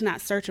screenshot it, it's not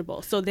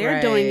searchable. So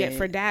they're doing it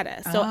for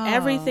data. So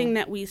everything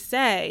that we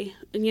say,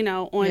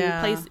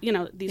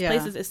 on these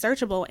places is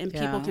searchable and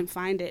people can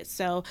find it.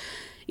 So,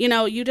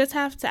 you just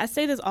have to, I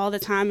say this all the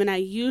time, and I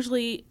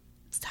usually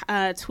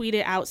tweet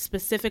it out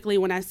specifically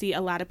when I see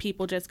a lot of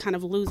people just kind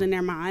of losing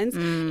their minds.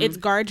 It's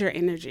guard your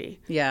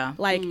energy. Yeah.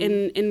 Like,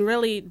 and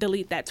really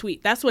delete that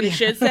tweet. That's what it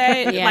should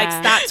say. Like,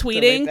 stop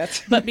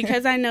tweeting. But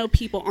because I know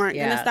people aren't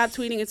going to stop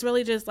tweeting, it's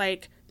really just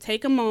like,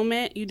 take a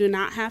moment. You do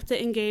not have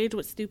to engage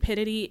with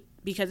stupidity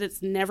because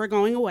it's never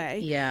going away.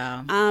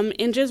 Yeah.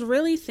 And just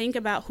really think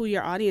about who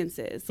your audience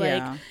is.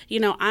 Like,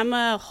 I'm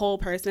a whole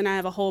person. I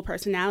have a whole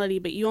personality,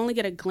 but you only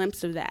get a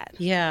glimpse of that.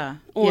 Yeah.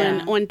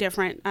 On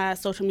different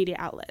social media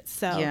outlets.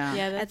 So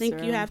I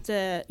think you have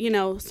to,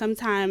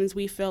 sometimes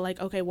we feel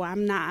like, okay, well,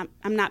 I'm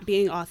not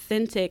being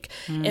authentic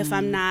if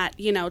I'm not,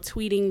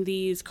 tweeting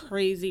these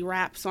crazy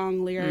rap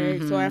song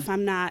lyrics, or if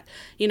I'm not,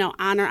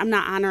 I'm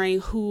not honoring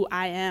who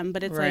I am.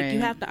 But it's like, you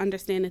have to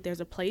understand that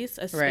there's a place,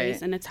 a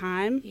space, and a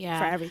time for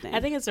everything. I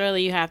think it's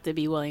really, you have to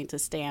be willing to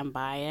stand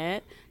by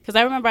it. Because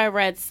I remember I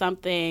read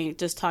something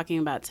just talking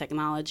about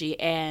technology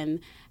and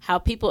how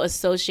people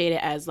associate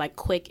it as like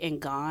quick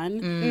and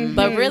gone.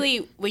 But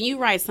really, when you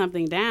write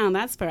something down,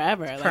 that's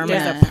forever. Like,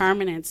 there's a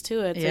permanence to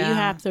it. So you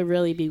have to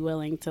really be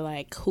willing to,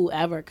 like,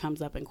 whoever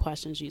comes up and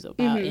questions you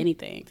about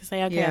anything, to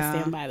say, okay, I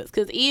stand by this.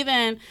 Because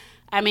even,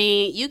 I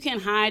mean, you can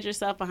hide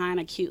yourself behind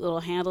a cute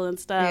little handle and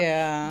stuff.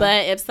 Yeah.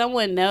 But if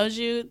someone knows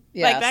you,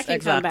 like, that can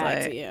come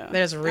back to you.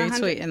 There's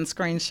retweet and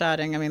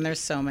screenshotting. I mean, there's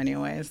so many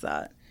ways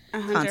that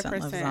 100%.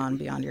 Content lives on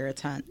beyond your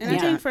intent. And I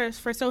think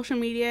for social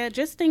media,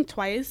 just think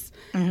twice.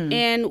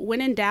 And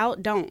when in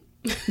doubt, don't.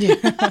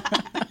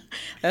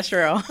 That's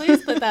real.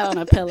 Please put that on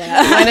a pillow.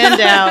 When in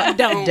doubt,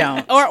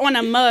 don't. Or on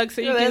a mug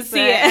so you can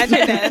see it at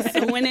your desk.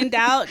 So when in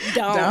doubt,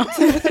 don't.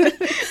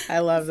 I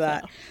love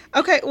that.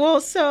 Okay, well,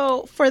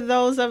 so for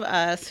those of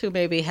us who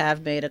maybe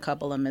have made a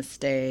couple of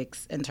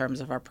mistakes in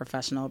terms of our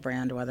professional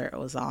brand, whether it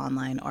was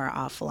online or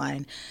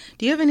offline,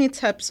 do you have any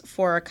tips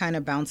for kind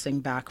of bouncing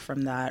back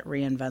from that,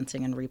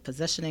 reinventing and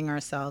repositioning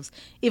ourselves,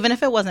 even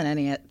if it wasn't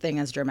anything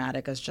as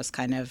dramatic as just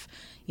kind of,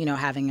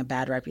 having a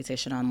bad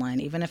reputation online,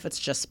 even if it's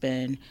just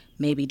been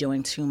maybe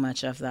doing too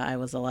much of the I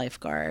was a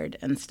lifeguard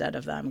instead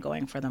of them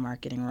going for the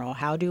marketing role?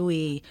 How do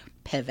we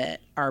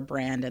pivot our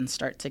brand and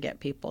start to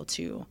get people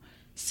to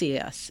see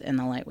us in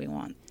the light we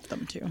want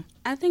them to?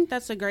 I think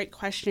that's a great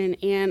question.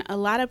 And a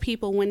lot of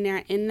people, when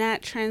they're in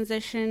that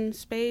transition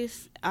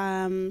space,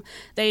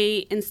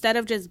 they, instead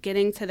of just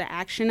getting to the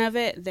action of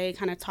it, they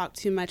kind of talk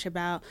too much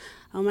about,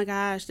 oh my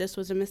gosh, this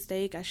was a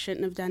mistake. I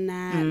shouldn't have done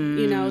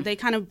that. They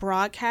kind of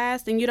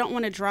broadcast, and you don't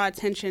want to draw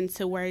attention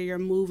to where you're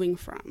moving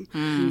from.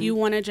 You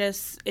want to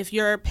just, if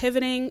you're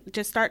pivoting,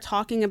 just start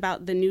talking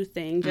about the new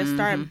thing. Just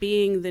start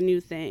being the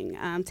new thing,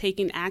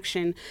 taking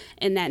action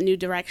in that new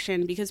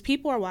direction, because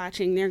people are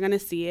watching, they're going to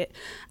see it.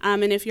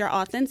 And if you're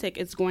authentic,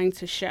 it's going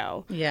to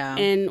show. Yeah.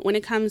 And when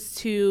it comes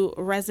to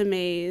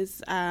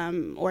resumes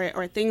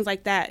or things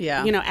like that,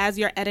 as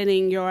you're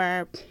editing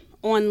your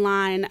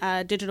online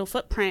digital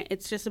footprint,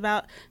 it's just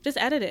about, just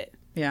edit it.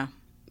 Yeah.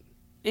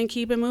 and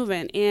keep it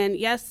moving. And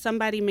yes,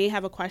 somebody may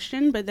have a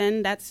question, but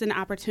then that's an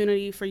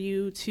opportunity for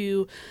you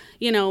to,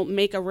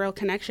 make a real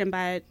connection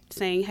by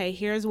saying, hey,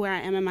 here's where I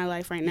am in my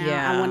life right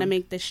now. I want to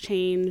make this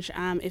change.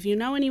 If you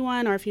know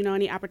anyone or if you know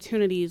any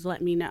opportunities,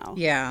 let me know.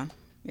 Yeah,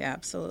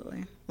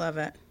 absolutely. Love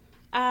it.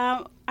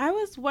 I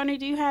was wondering,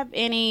 do you have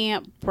any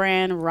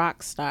brand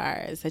rock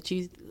stars that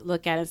you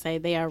look at and say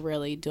they are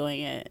really doing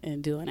it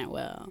and doing it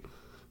well?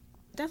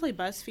 Definitely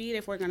BuzzFeed,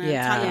 if we're going to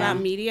talk about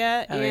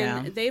media.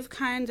 They've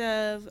kind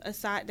of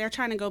they're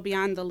trying to go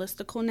beyond the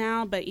listicle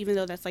now, but even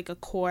though that's like a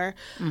core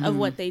of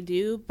what they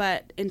do,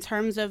 but in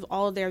terms of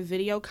all of their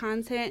video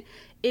content,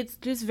 it's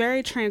just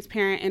very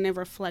transparent and it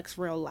reflects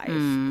real life.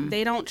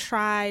 They don't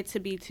try to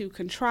be too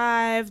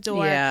contrived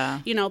or,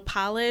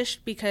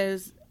 polished,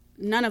 because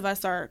none of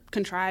us are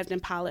contrived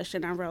and polished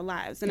in our real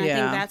lives. And I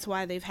think that's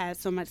why they've had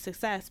so much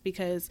success,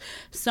 because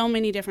so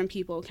many different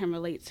people can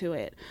relate to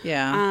it.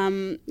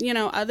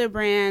 Other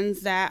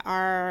brands that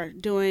are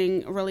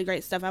doing really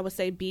great stuff, I would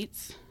say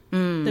Beats.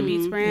 The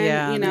Beats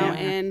brand,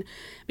 and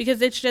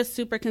because it's just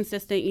super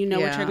consistent,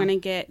 what you're going to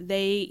get.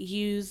 They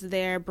use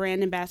their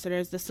brand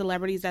ambassadors, the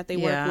celebrities that they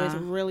work with,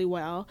 really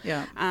well.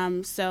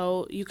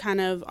 So you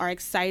kind of are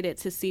excited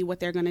to see what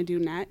they're going to do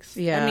next.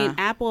 I mean,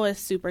 Apple is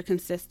super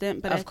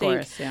consistent, but I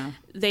think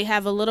they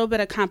have a little bit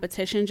of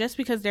competition just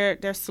because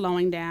they're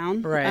slowing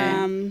down.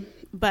 Right.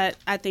 But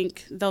I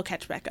think they'll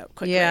catch back up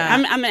quickly.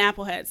 I'm an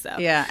Apple head, so.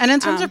 And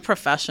in terms of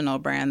professional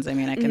brands, I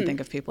mean, I can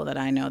think of people that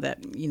I know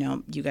that,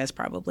 you guys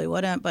probably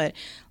wouldn't, but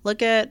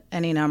look at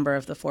any number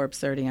of the Forbes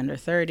 30 under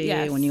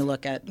 30. When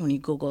you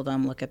Google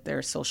them, look at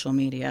their social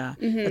media.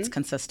 It's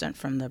consistent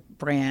from the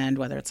brand,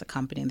 whether it's a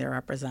company they're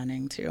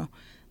representing, to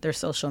their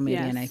social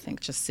media. And I think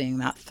just seeing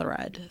that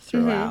thread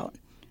throughout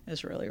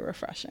is really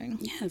refreshing.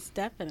 Yes,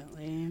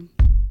 definitely.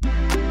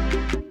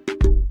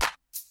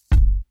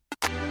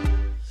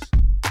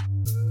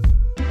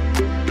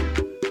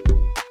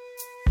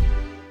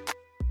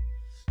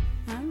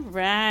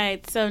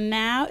 Right. So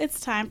now it's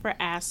time for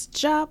Ask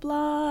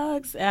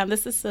Joblogs.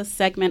 This is a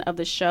segment of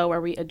the show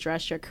where we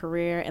address your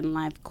career and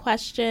life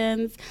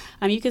questions.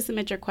 You can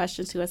submit your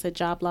questions to us at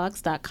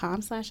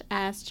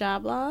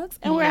joblogs.com/askjoblogs.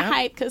 And we're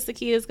hyped because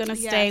Sakia is going to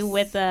stay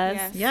with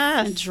us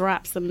and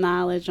drop some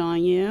knowledge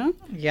on you.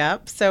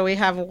 Yep. So we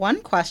have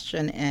one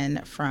question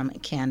in from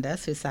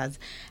Candace, who says,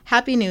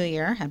 Happy New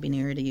Year. Happy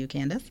New Year to you,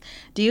 Candace.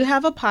 Do you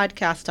have a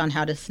podcast on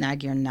how to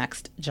snag your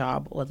next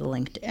job with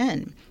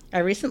LinkedIn? I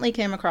recently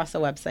came across a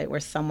website where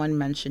someone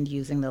mentioned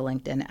using the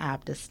LinkedIn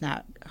app to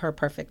snag her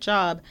perfect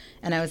job.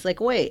 And I was like,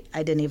 wait,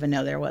 I didn't even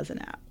know there was an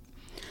app.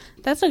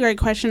 That's a great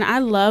question. I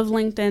love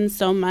LinkedIn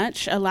so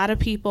much. A lot of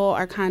people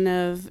are kind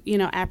of,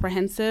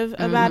 apprehensive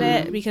about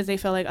it because they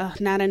feel like, oh,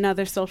 not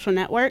another social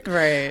network.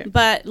 Right.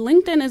 But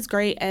LinkedIn is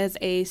great as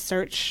a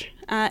search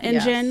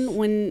engine.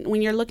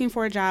 When you're looking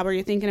for a job or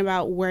you're thinking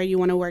about where you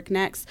want to work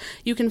next,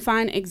 you can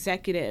find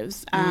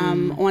executives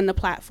on the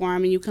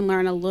platform, and you can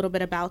learn a little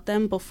bit about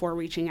them before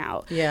reaching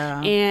out.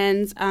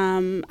 And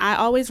I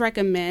always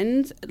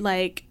recommend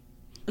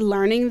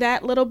learning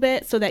that little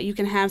bit so that you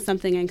can have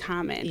something in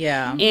common.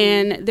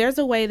 And there's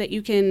a way that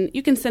you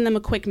can send them a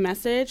quick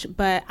message,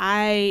 but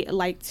I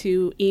like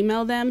to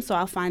email them, so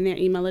I'll find their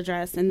email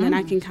address, and then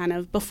I can kind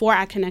of, before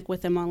I connect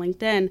with them on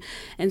LinkedIn,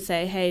 and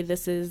say, hey,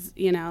 this is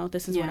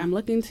what I'm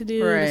looking to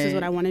do. This is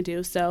what I want to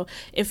do. So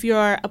if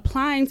you're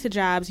applying to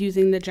jobs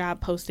using the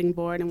job posting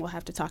board, and we'll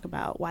have to talk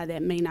about why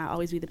that may not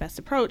always be the best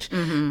approach,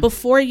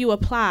 before you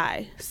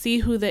apply, see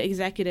who the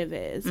executive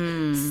is.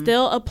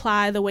 Still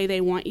apply the way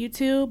they want you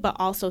to, but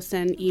also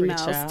send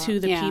emails to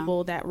the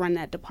people that run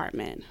that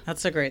department.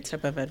 That's a great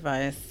tip of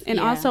advice. And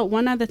also,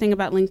 one other thing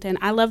about LinkedIn,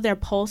 I love their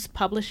Pulse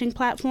publishing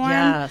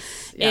platform.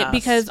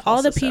 Because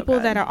all the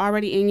people that are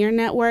already in your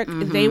network,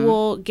 they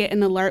will get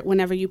an alert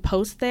whenever you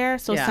post there.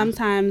 So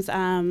sometimes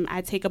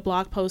I take a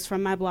blog post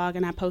from my blog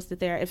and I post it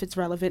there if it's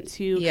relevant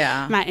to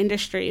my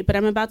industry. But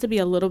I'm about to be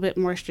a little bit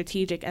more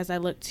strategic as I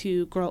look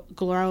to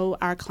grow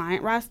our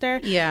client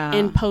roster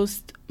and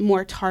post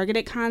more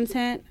targeted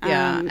content.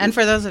 And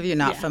for those of you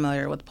not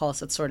familiar with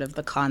Pulse, it's sort of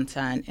the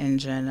content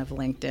engine of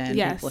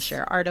LinkedIn. People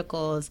share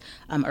articles,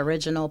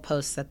 original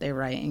posts that they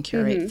write and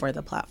curate for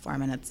the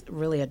platform, and it's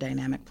really a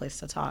dynamic place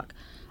to talk.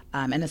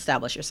 And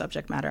establish your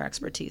subject matter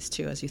expertise,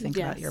 too, as you think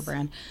about your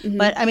brand.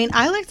 But, I mean,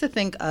 I like to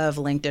think of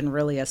LinkedIn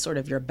really as sort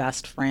of your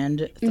best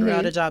friend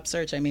throughout a job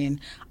search. I mean,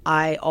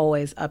 I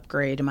always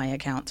upgrade my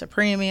account to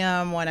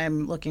premium when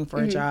I'm looking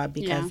for a job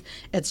because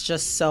it's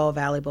just so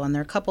valuable. And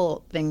there are a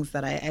couple things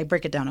that I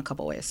break it down a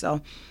couple ways.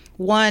 So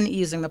one,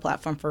 using the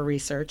platform for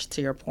research,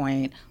 to your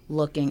point,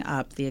 looking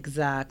up the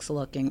execs,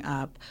 looking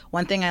up.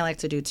 One thing I like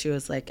to do, too,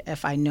 is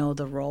if I know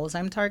the roles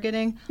I'm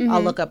targeting,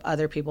 I'll look up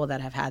other people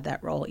that have had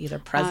that role either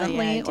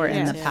presently or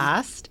in the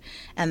past.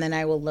 And then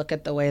I will look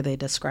at the way they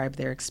describe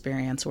their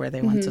experience, where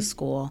they went to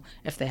school.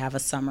 If they have a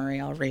summary,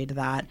 I'll read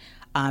that.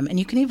 And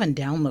you can even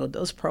download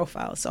those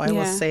profiles. So I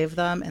will save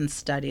them and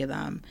study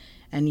them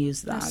and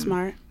use them. That's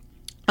smart.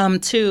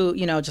 Two,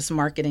 just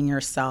marketing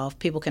yourself.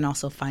 People can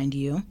also find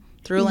you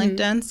through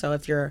LinkedIn. So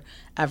if you're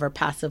ever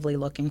passively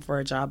looking for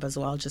a job as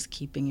well, just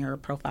keeping your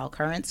profile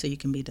current so you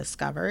can be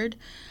discovered.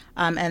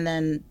 And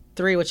then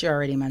 3, which you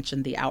already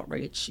mentioned, the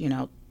outreach,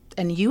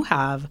 and you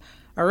have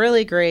a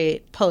really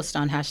great post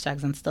on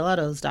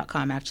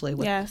hashtagsandstilettos.com actually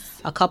with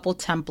a couple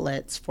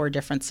templates for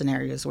different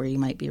scenarios where you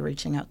might be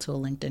reaching out to a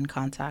LinkedIn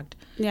contact.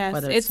 Yes,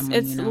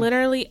 it's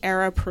literally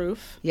error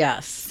proof.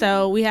 Yes.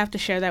 So we have to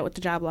share that with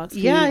the Job Logs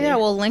community. Yeah,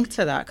 we'll link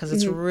to that because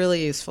it's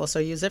really useful. So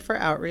use it for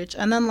outreach.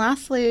 And then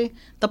lastly,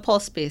 the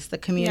pulse piece, the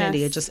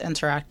community, just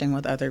interacting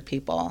with other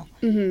people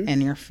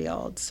in your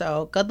field.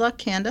 So good luck,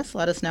 Candace.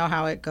 Let us know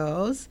how it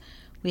goes.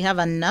 We have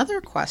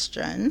another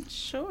question.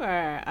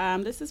 Sure.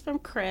 This is from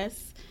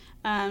Chris.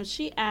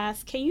 She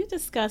asked, can you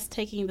discuss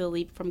taking the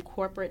leap from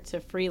corporate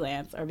to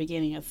freelance or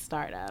beginning a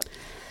startup?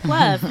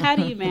 Plus, how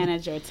do you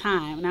manage your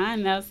time? Now, I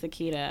know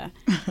Sakita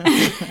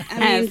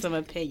has some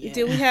opinion.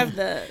 Do we have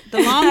the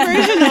long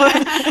version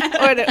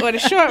or the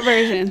short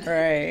version?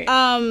 Right.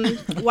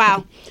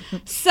 Wow.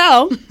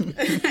 So,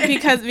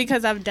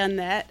 because I've done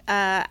that,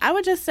 I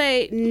would just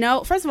say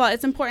no. First of all,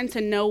 it's important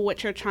to know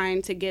what you're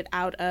trying to get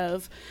out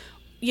of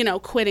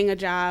quitting a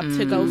job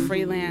to go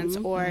freelance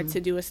or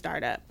to do a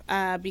startup.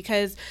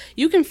 Because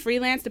you can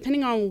freelance,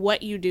 depending on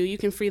what you do, you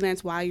can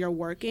freelance while you're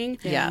working.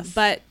 Yes.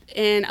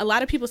 And a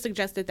lot of people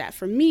suggested that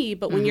for me,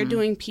 but when you're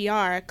doing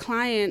PR,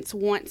 clients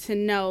want to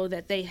know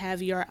that they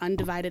have your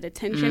undivided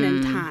attention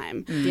and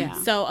time.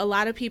 Yeah. So a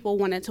lot of people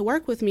wanted to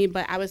work with me,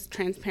 but I was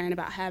transparent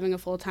about having a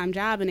full-time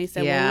job, and they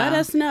said, well, let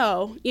us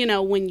know,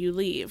 when you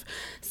leave.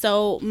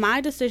 So my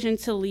decision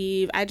to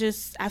leave, I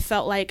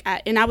felt like,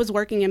 I was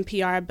working in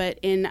PR, but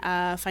in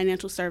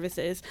financial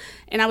services,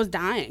 and I was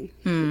dying.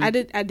 I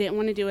didn't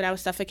want to do it. I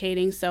was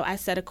suffocating. So I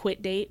set a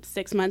quit date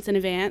 6 months in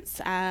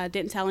advance. I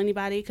didn't tell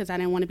anybody because I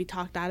didn't want to be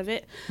talked out of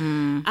it.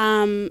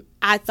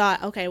 I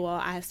thought, okay, well,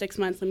 I have 6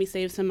 months. Let me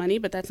save some money,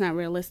 but that's not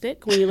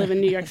realistic when you live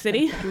in New York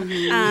City.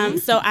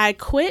 So I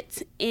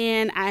quit,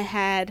 and I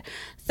had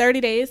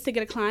 30 days to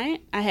get a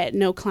client. I had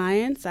no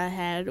clients. I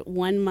had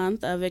 1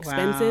 month of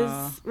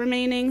expenses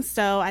remaining.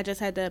 So I just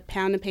had to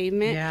pound the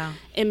pavement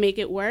and make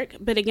it work.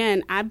 But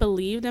again, I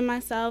believed in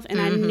myself, and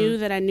I knew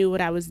that I knew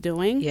what I was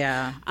doing.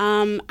 Yeah.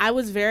 I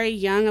was very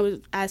young.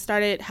 I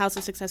started House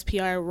of Success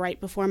PR right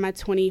before my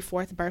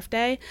 24th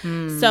birthday.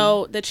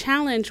 So the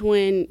challenge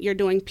when you're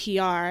doing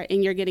PR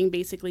and you're getting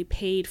basically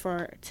paid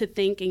to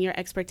think in your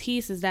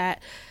expertise is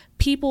that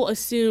people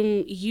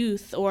assume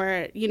youth,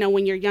 or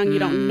when you're young you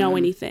don't know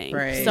anything.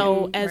 Right.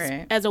 So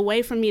as a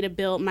way for me to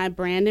build my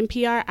brand in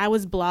PR, I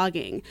was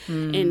blogging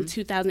in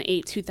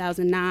 2008,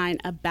 2009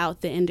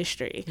 about the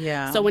industry.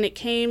 Yeah. So when it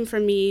came for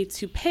me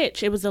to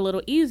pitch, it was a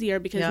little easier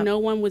because no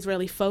one was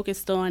really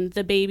focused on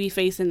the baby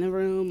face in the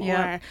room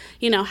or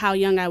how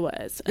young I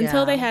was,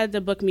 until they had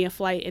to book me a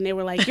flight, and they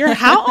were like, "You're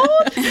how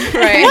old?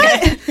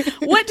 Right.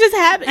 What just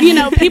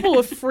happened?" People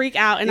would freak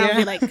out, and I'd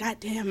be like,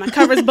 "God damn, my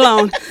cover's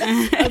blown."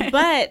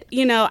 But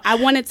I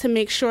wanted to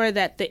make sure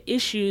that the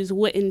issues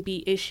wouldn't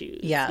be issues.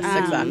 Yes,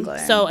 exactly.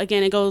 So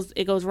again, it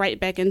goes right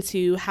back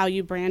into how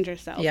you brand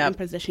yourself and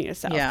position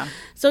yourself. Yeah.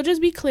 So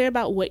just be clear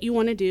about what you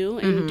want to do,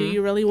 and do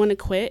you really want to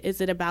quit?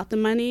 Is it about the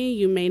money?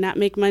 You may not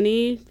make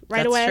money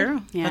right away. That's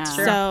true. Yeah. That's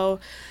true. So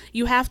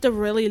you have to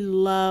really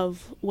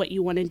love what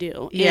you want to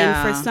do.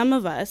 Yeah. And for some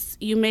of us,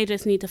 you may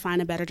just need to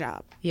find a better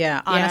job.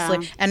 Yeah,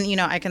 honestly. Yeah.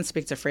 And, I can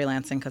speak to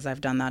freelancing because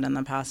I've done that in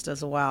the past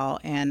as well.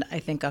 And I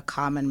think a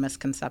common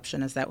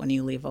misconception is that when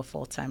you leave a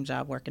full-time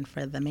job working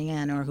for the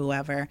man or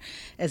whoever,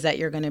 is that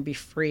you're going to be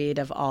freed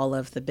of all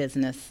of the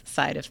business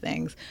side of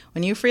things.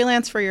 When you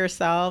freelance for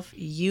yourself,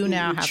 you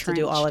now have to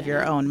do all of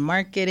your own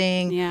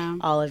marketing,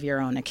 all of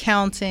your own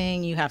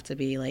accounting. You have to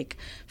be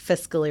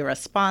fiscally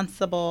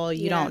responsible.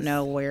 You don't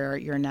know where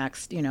your next,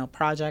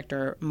 project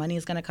or money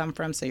is going to come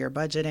from. So you're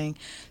budgeting.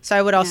 So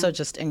I would also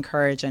just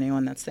encourage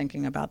anyone that's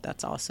thinking about that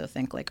to also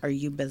think are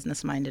you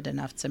business minded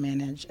enough to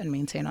manage and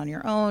maintain on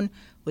your own?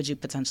 Would you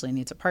potentially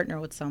need to partner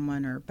with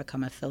someone or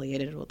become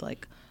affiliated with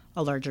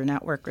a larger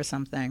network or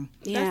something?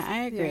 Yeah,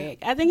 I agree.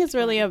 I think it's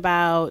really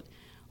about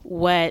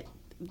what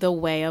the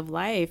way of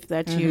life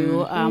that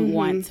you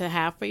want to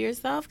have for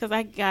yourself. Because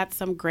I got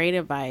some great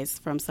advice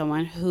from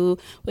someone who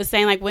was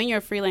saying when you're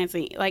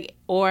freelancing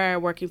or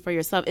working for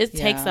yourself, it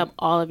takes up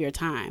all of your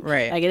time.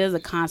 Right. It is a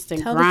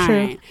constant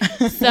grind.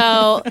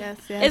 So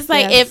it's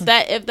if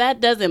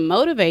that doesn't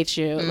motivate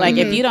you,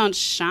 if you don't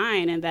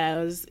shine in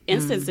those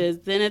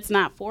instances, then it's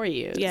not for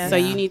you. Yeah. So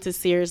you need to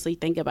seriously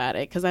think about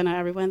it. Because I know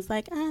everyone's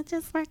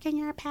just work in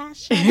your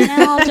passion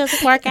and I'll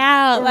just work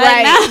out.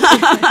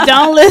 No.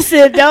 Don't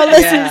listen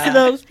to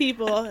those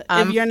people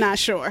if you're not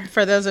sure.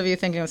 For those of you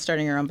thinking of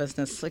starting your own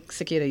business,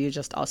 Sakita, you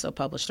just also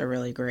published a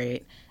really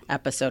great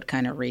episode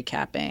kind of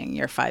recapping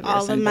your 5 years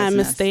all of my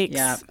business. Mistakes.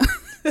 Yeah.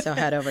 So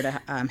head over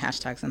to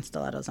Hashtags and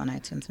Stilettos on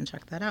iTunes and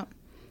check that out.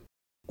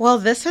 Well,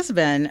 this has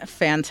been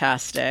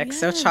fantastic. Yes,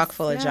 so chock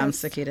full of gems,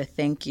 Sakita.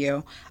 Thank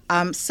you.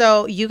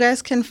 So you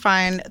guys can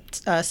find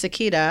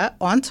Sakita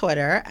on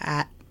Twitter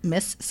at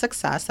Miss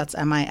Success. That's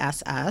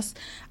MISS.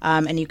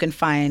 And you can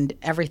find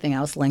everything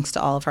else, links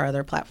to all of her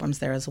other platforms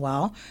there as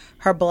well.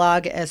 Her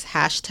blog is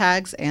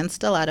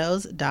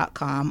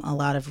hashtagsandstilettos.com. A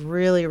lot of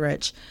really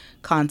rich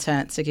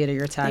content. Sakita,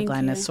 your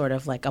tagline is sort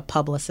of like a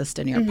publicist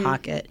in your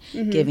pocket,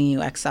 giving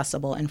you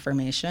accessible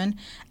information.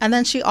 And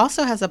then she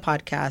also has a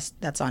podcast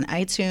that's on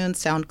iTunes,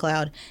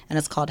 SoundCloud, and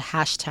it's called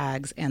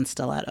Hashtags and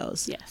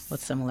Stilettos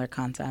with similar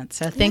content.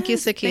 So thank you,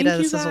 Sakita.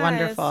 This was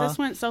wonderful. This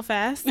went so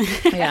fast.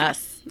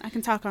 Yes. I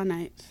can talk all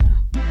night. So.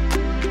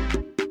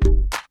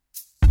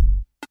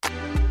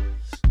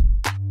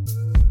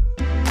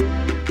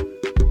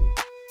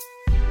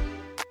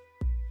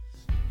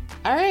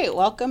 All right,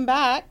 welcome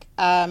back.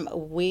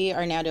 We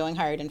are now doing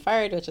Hired and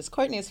Fired, which is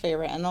Courtney's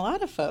favorite and a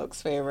lot of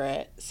folks'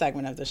 favorite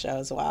segment of the show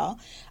as well.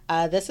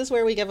 This is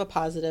where we give a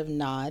positive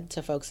nod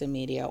to folks in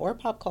media or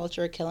pop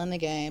culture killing the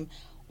game,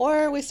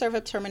 or we serve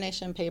up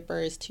termination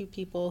papers to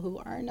people who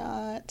are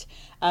not.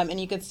 And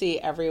you can see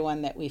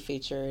everyone that we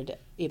featured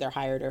either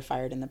hired or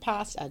fired in the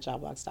past at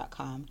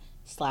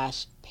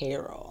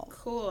joblogs.com/payroll.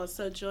 Cool.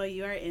 So, Joy,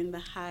 you are in the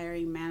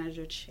hiring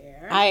manager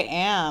chair. I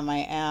am.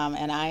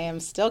 And I am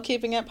still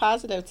keeping it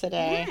positive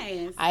today.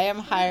 Nice. I am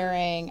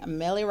hiring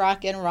Millie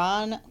Rock and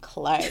Ron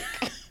Clark.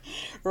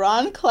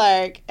 Ron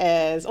Clark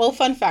is, well,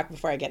 fun fact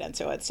before I get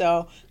into it.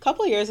 So a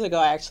couple of years ago,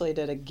 I actually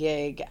did a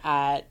gig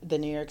at the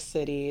New York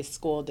City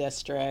school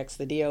districts,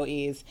 the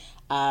DOE's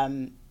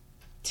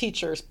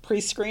teachers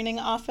pre-screening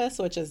office,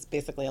 which is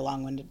basically a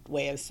long-winded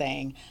way of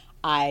saying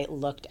I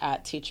looked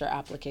at teacher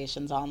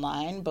applications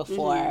online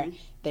before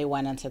they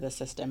went into the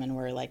system and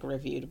were like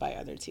reviewed by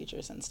other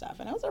teachers and stuff.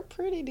 And it was a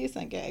pretty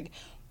decent gig.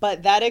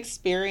 But that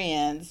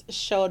experience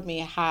showed me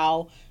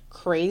how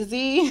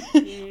crazy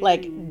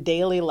like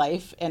daily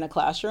life in a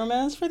classroom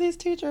is for these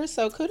teachers.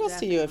 So kudos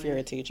to you if you're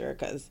a teacher,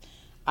 because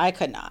I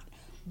could not.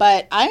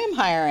 But I am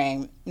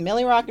hiring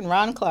Millie Rock and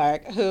Ron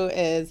Clark, who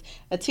is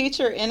a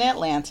teacher in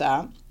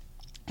Atlanta,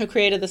 who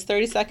created this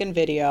 30-second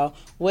video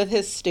with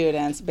his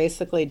students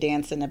basically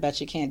dancing I Bet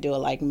You Can't Do It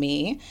Like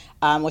Me,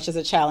 which is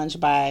a challenge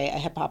by a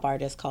hip-hop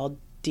artist called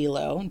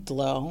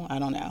Dlo, I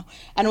don't know.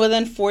 And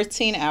within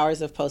 14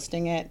 hours of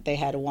posting it, they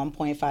had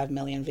 1.5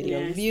 million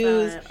video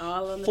views,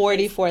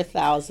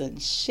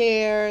 44,000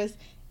 shares.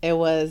 It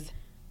was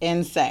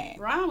insane.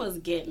 Ron was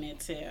getting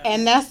it too.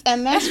 And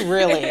that's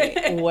really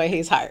what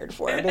he's hired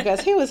for,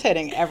 because he was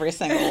hitting every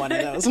single one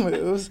of those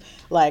moves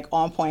like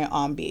on point,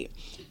 on beat.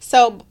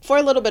 So for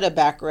a little bit of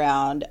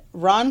background,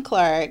 Ron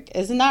Clark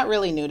is not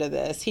really new to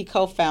this. He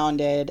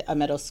co-founded a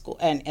middle school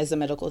and is a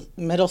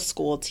middle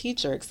school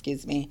teacher,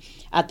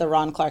 at the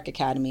Ron Clark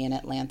Academy in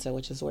Atlanta,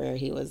 which is where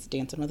he was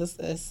dancing with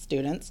his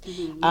students.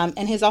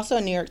 And he's also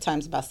a New York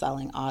Times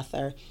bestselling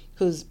author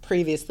who's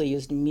previously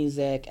used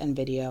music and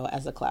video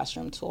as a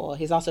classroom tool.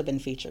 He's also been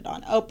featured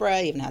on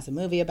Oprah, even has a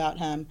movie about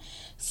him.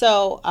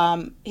 So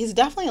he's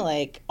definitely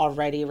like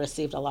already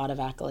received a lot of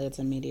accolades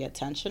and media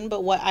attention.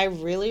 But what I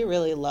really,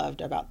 really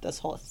loved about this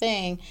whole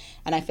thing,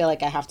 and I feel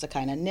like I have to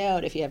kind of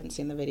note, if you haven't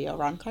seen the video,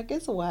 Ron Clark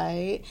is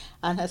white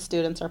and his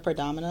students are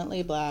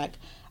predominantly Black.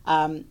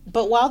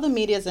 But while the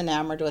media is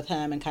enamored with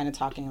him and kind of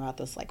talking about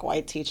this like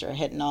white teacher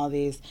hitting all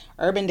these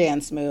urban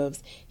dance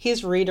moves,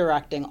 he's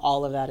redirecting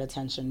all of that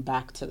attention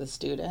back to the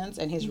students,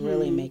 and he's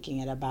really making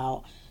it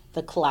about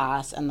the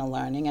class and the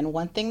learning. And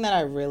one thing that I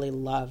really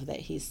love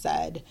that he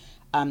said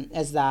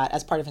is that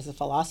as part of his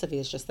philosophy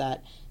is just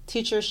that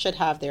teachers should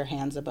have their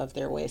hands above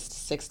their waist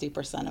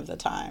 60% of the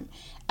time.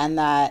 And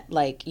that,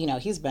 like, you know,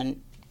 he's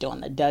been doing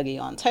the Dougie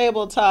on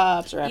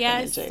tabletops,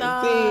 rapping to Jay-Z.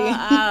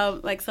 Saw,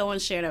 like someone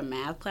shared a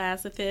math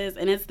class of his,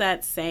 and it's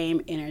that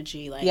same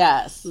energy, like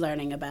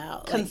learning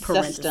about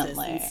consistently,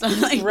 like, and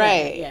stuff like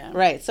right, that.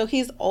 Right. So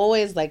he's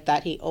always like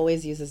that. He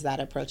always uses that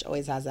approach,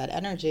 always has that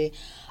energy.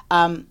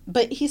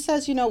 But he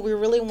says, you know, we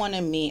really want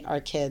to meet our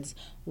kids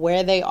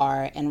where they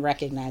are and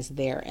recognize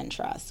their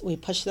interests. We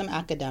push them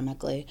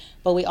academically,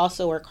 but we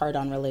also work hard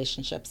on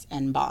relationships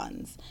and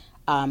bonds.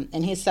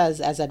 And he says,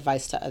 as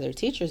advice to other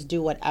teachers,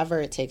 do whatever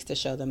it takes to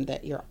show them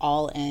that you're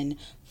all in,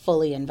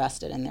 fully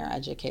invested in their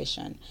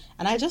education.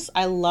 And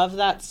I love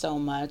that so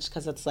much,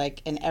 because it's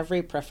like in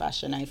every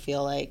profession, I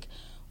feel like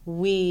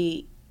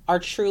our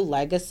true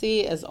legacy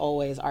is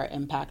always our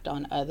impact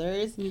on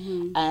others,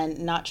 and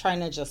not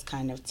trying to just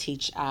kind of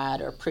teach at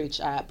or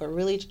preach at, but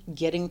really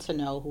getting to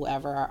know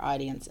whoever our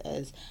audience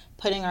is,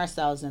 putting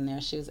ourselves in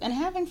their shoes and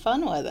having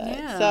fun with it.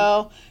 Yeah.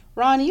 So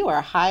Ron, you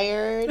are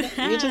hired.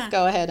 You just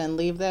go ahead and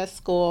leave this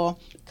school.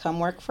 Come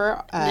work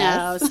for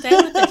us. No, stay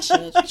with the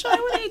church.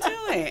 What are you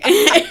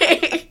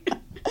doing?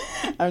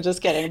 I'm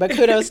just kidding. But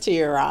kudos to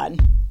you, Ron.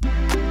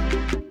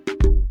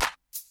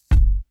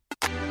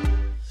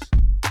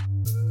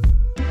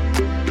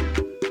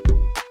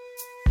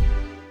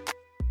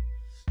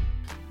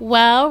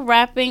 Well,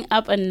 wrapping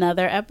up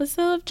another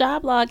episode of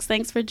Joblogs.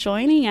 Thanks for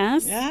joining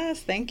us.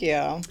 Yes, thank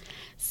you.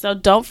 So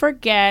don't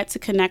forget to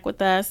connect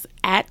with us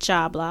at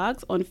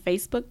Joblogs on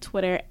Facebook,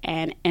 Twitter,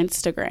 and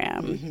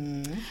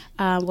Instagram.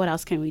 What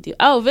else can we do?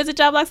 Oh, visit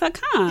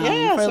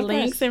joblogs.com for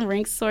links and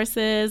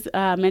resources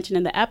mentioned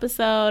in the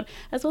episode,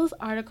 as well as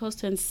articles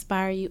to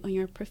inspire you on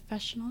your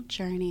professional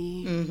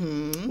journey.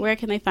 Where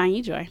can they find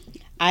you, Joy?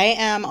 I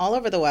am all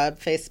over the web,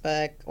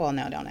 Facebook. Well,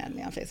 no, don't add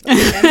me on Facebook.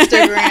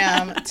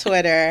 Instagram,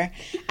 Twitter,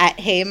 at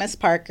Hey Miss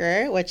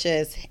Parker, which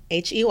is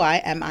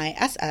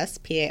HeyMissParker.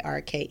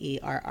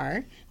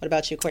 What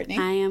about you, Courtney?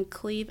 I am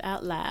Cleve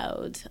Out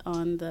Loud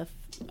on the...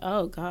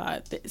 Oh,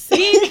 God.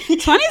 See,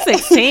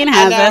 2016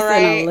 has us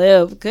in a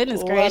loop.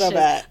 Goodness gracious.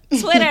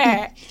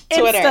 Twitter,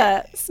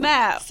 Insta,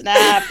 Snap.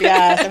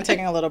 Yes. I'm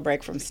taking a little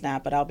break from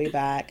Snap, but I'll be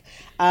back.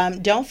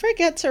 Don't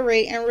forget to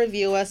rate and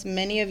review us.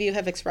 Many of you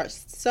have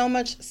expressed so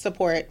much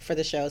support for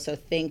the show, so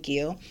thank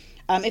you.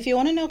 If you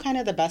want to know kind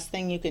of the best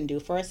thing you can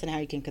do for us and how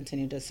you can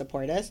continue to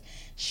support us,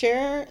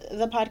 share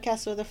the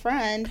podcast with a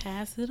friend.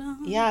 Pass it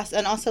on. Yes,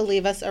 and also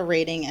leave us a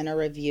rating and a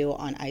review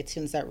on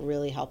iTunes. That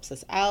really helps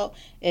us out.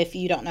 If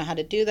you don't know how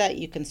to do that,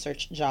 you can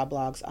search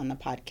Joblogs on the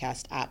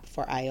podcast app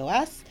for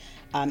iOS.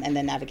 And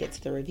then navigate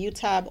to the review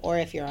tab, or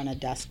if you're on a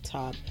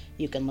desktop,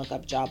 you can look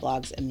up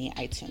Joblogs in the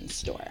iTunes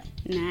store.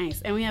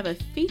 Nice. And we have a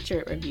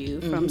featured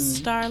review from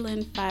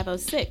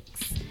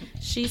Starlin506.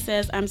 She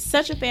says, I'm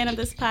such a fan of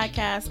this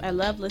podcast. I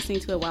love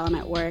listening to it while I'm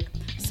at work.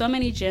 So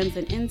many gems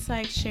and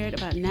insights shared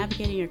about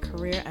navigating your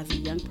career as a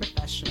young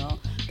professional.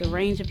 The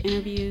range of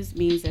interviews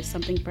means there's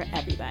something for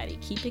everybody.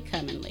 Keep it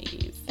coming,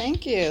 ladies.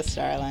 Thank you,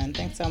 Starlin.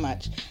 Thanks so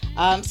much.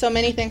 So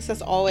many thanks,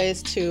 as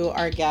always, to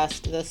our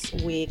guest this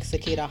week,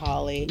 Sakita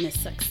Hawley.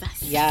 Miss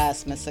Success.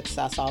 Yes, Miss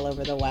Success all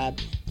over the web.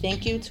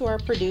 Thank you to our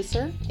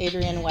producer,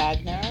 Adrian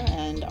Wagner,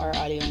 and our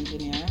audio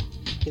engineer.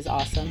 He's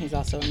awesome. He's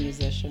also a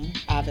musician,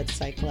 avid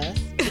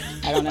cyclist.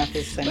 I don't know if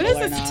he's single or not.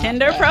 What is this,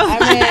 Tinder profile?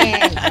 I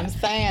mean, I'm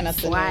saying a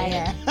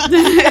Why?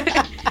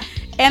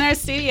 And our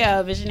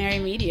studio, Visionary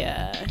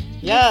Media.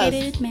 Yes.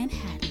 Located in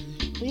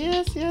Manhattan.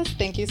 Yes.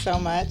 Thank you so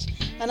much.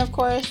 And of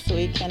course,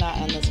 we cannot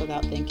end this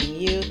without thanking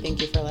you. Thank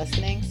you for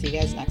listening. See you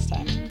guys next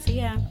time.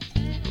 See ya.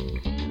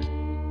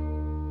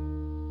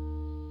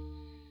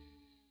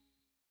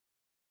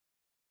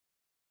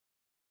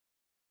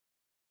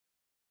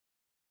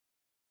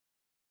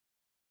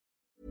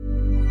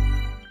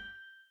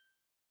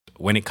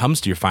 When it comes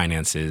to your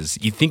finances,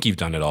 you think you've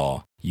done it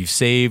all. You've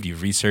saved,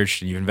 you've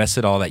researched, and you've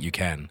invested all that you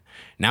can.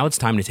 Now it's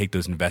time to take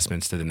those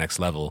investments to the next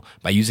level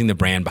by using the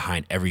brand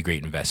behind every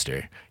great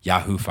investor,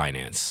 Yahoo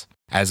Finance.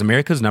 As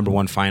America's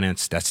 #1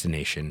 finance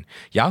destination,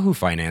 Yahoo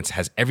Finance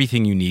has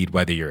everything you need,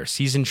 whether you're a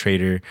seasoned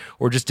trader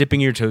or just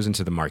dipping your toes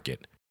into the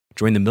market.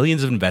 Join the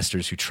millions of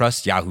investors who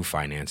trust Yahoo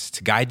Finance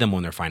to guide them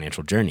on their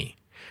financial journey.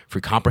 For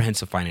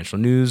comprehensive financial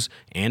news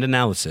and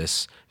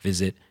analysis,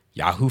 visit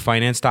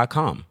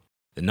yahoofinance.com.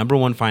 The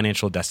 #1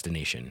 financial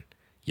destination,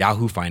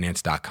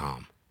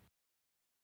 yahoofinance.com.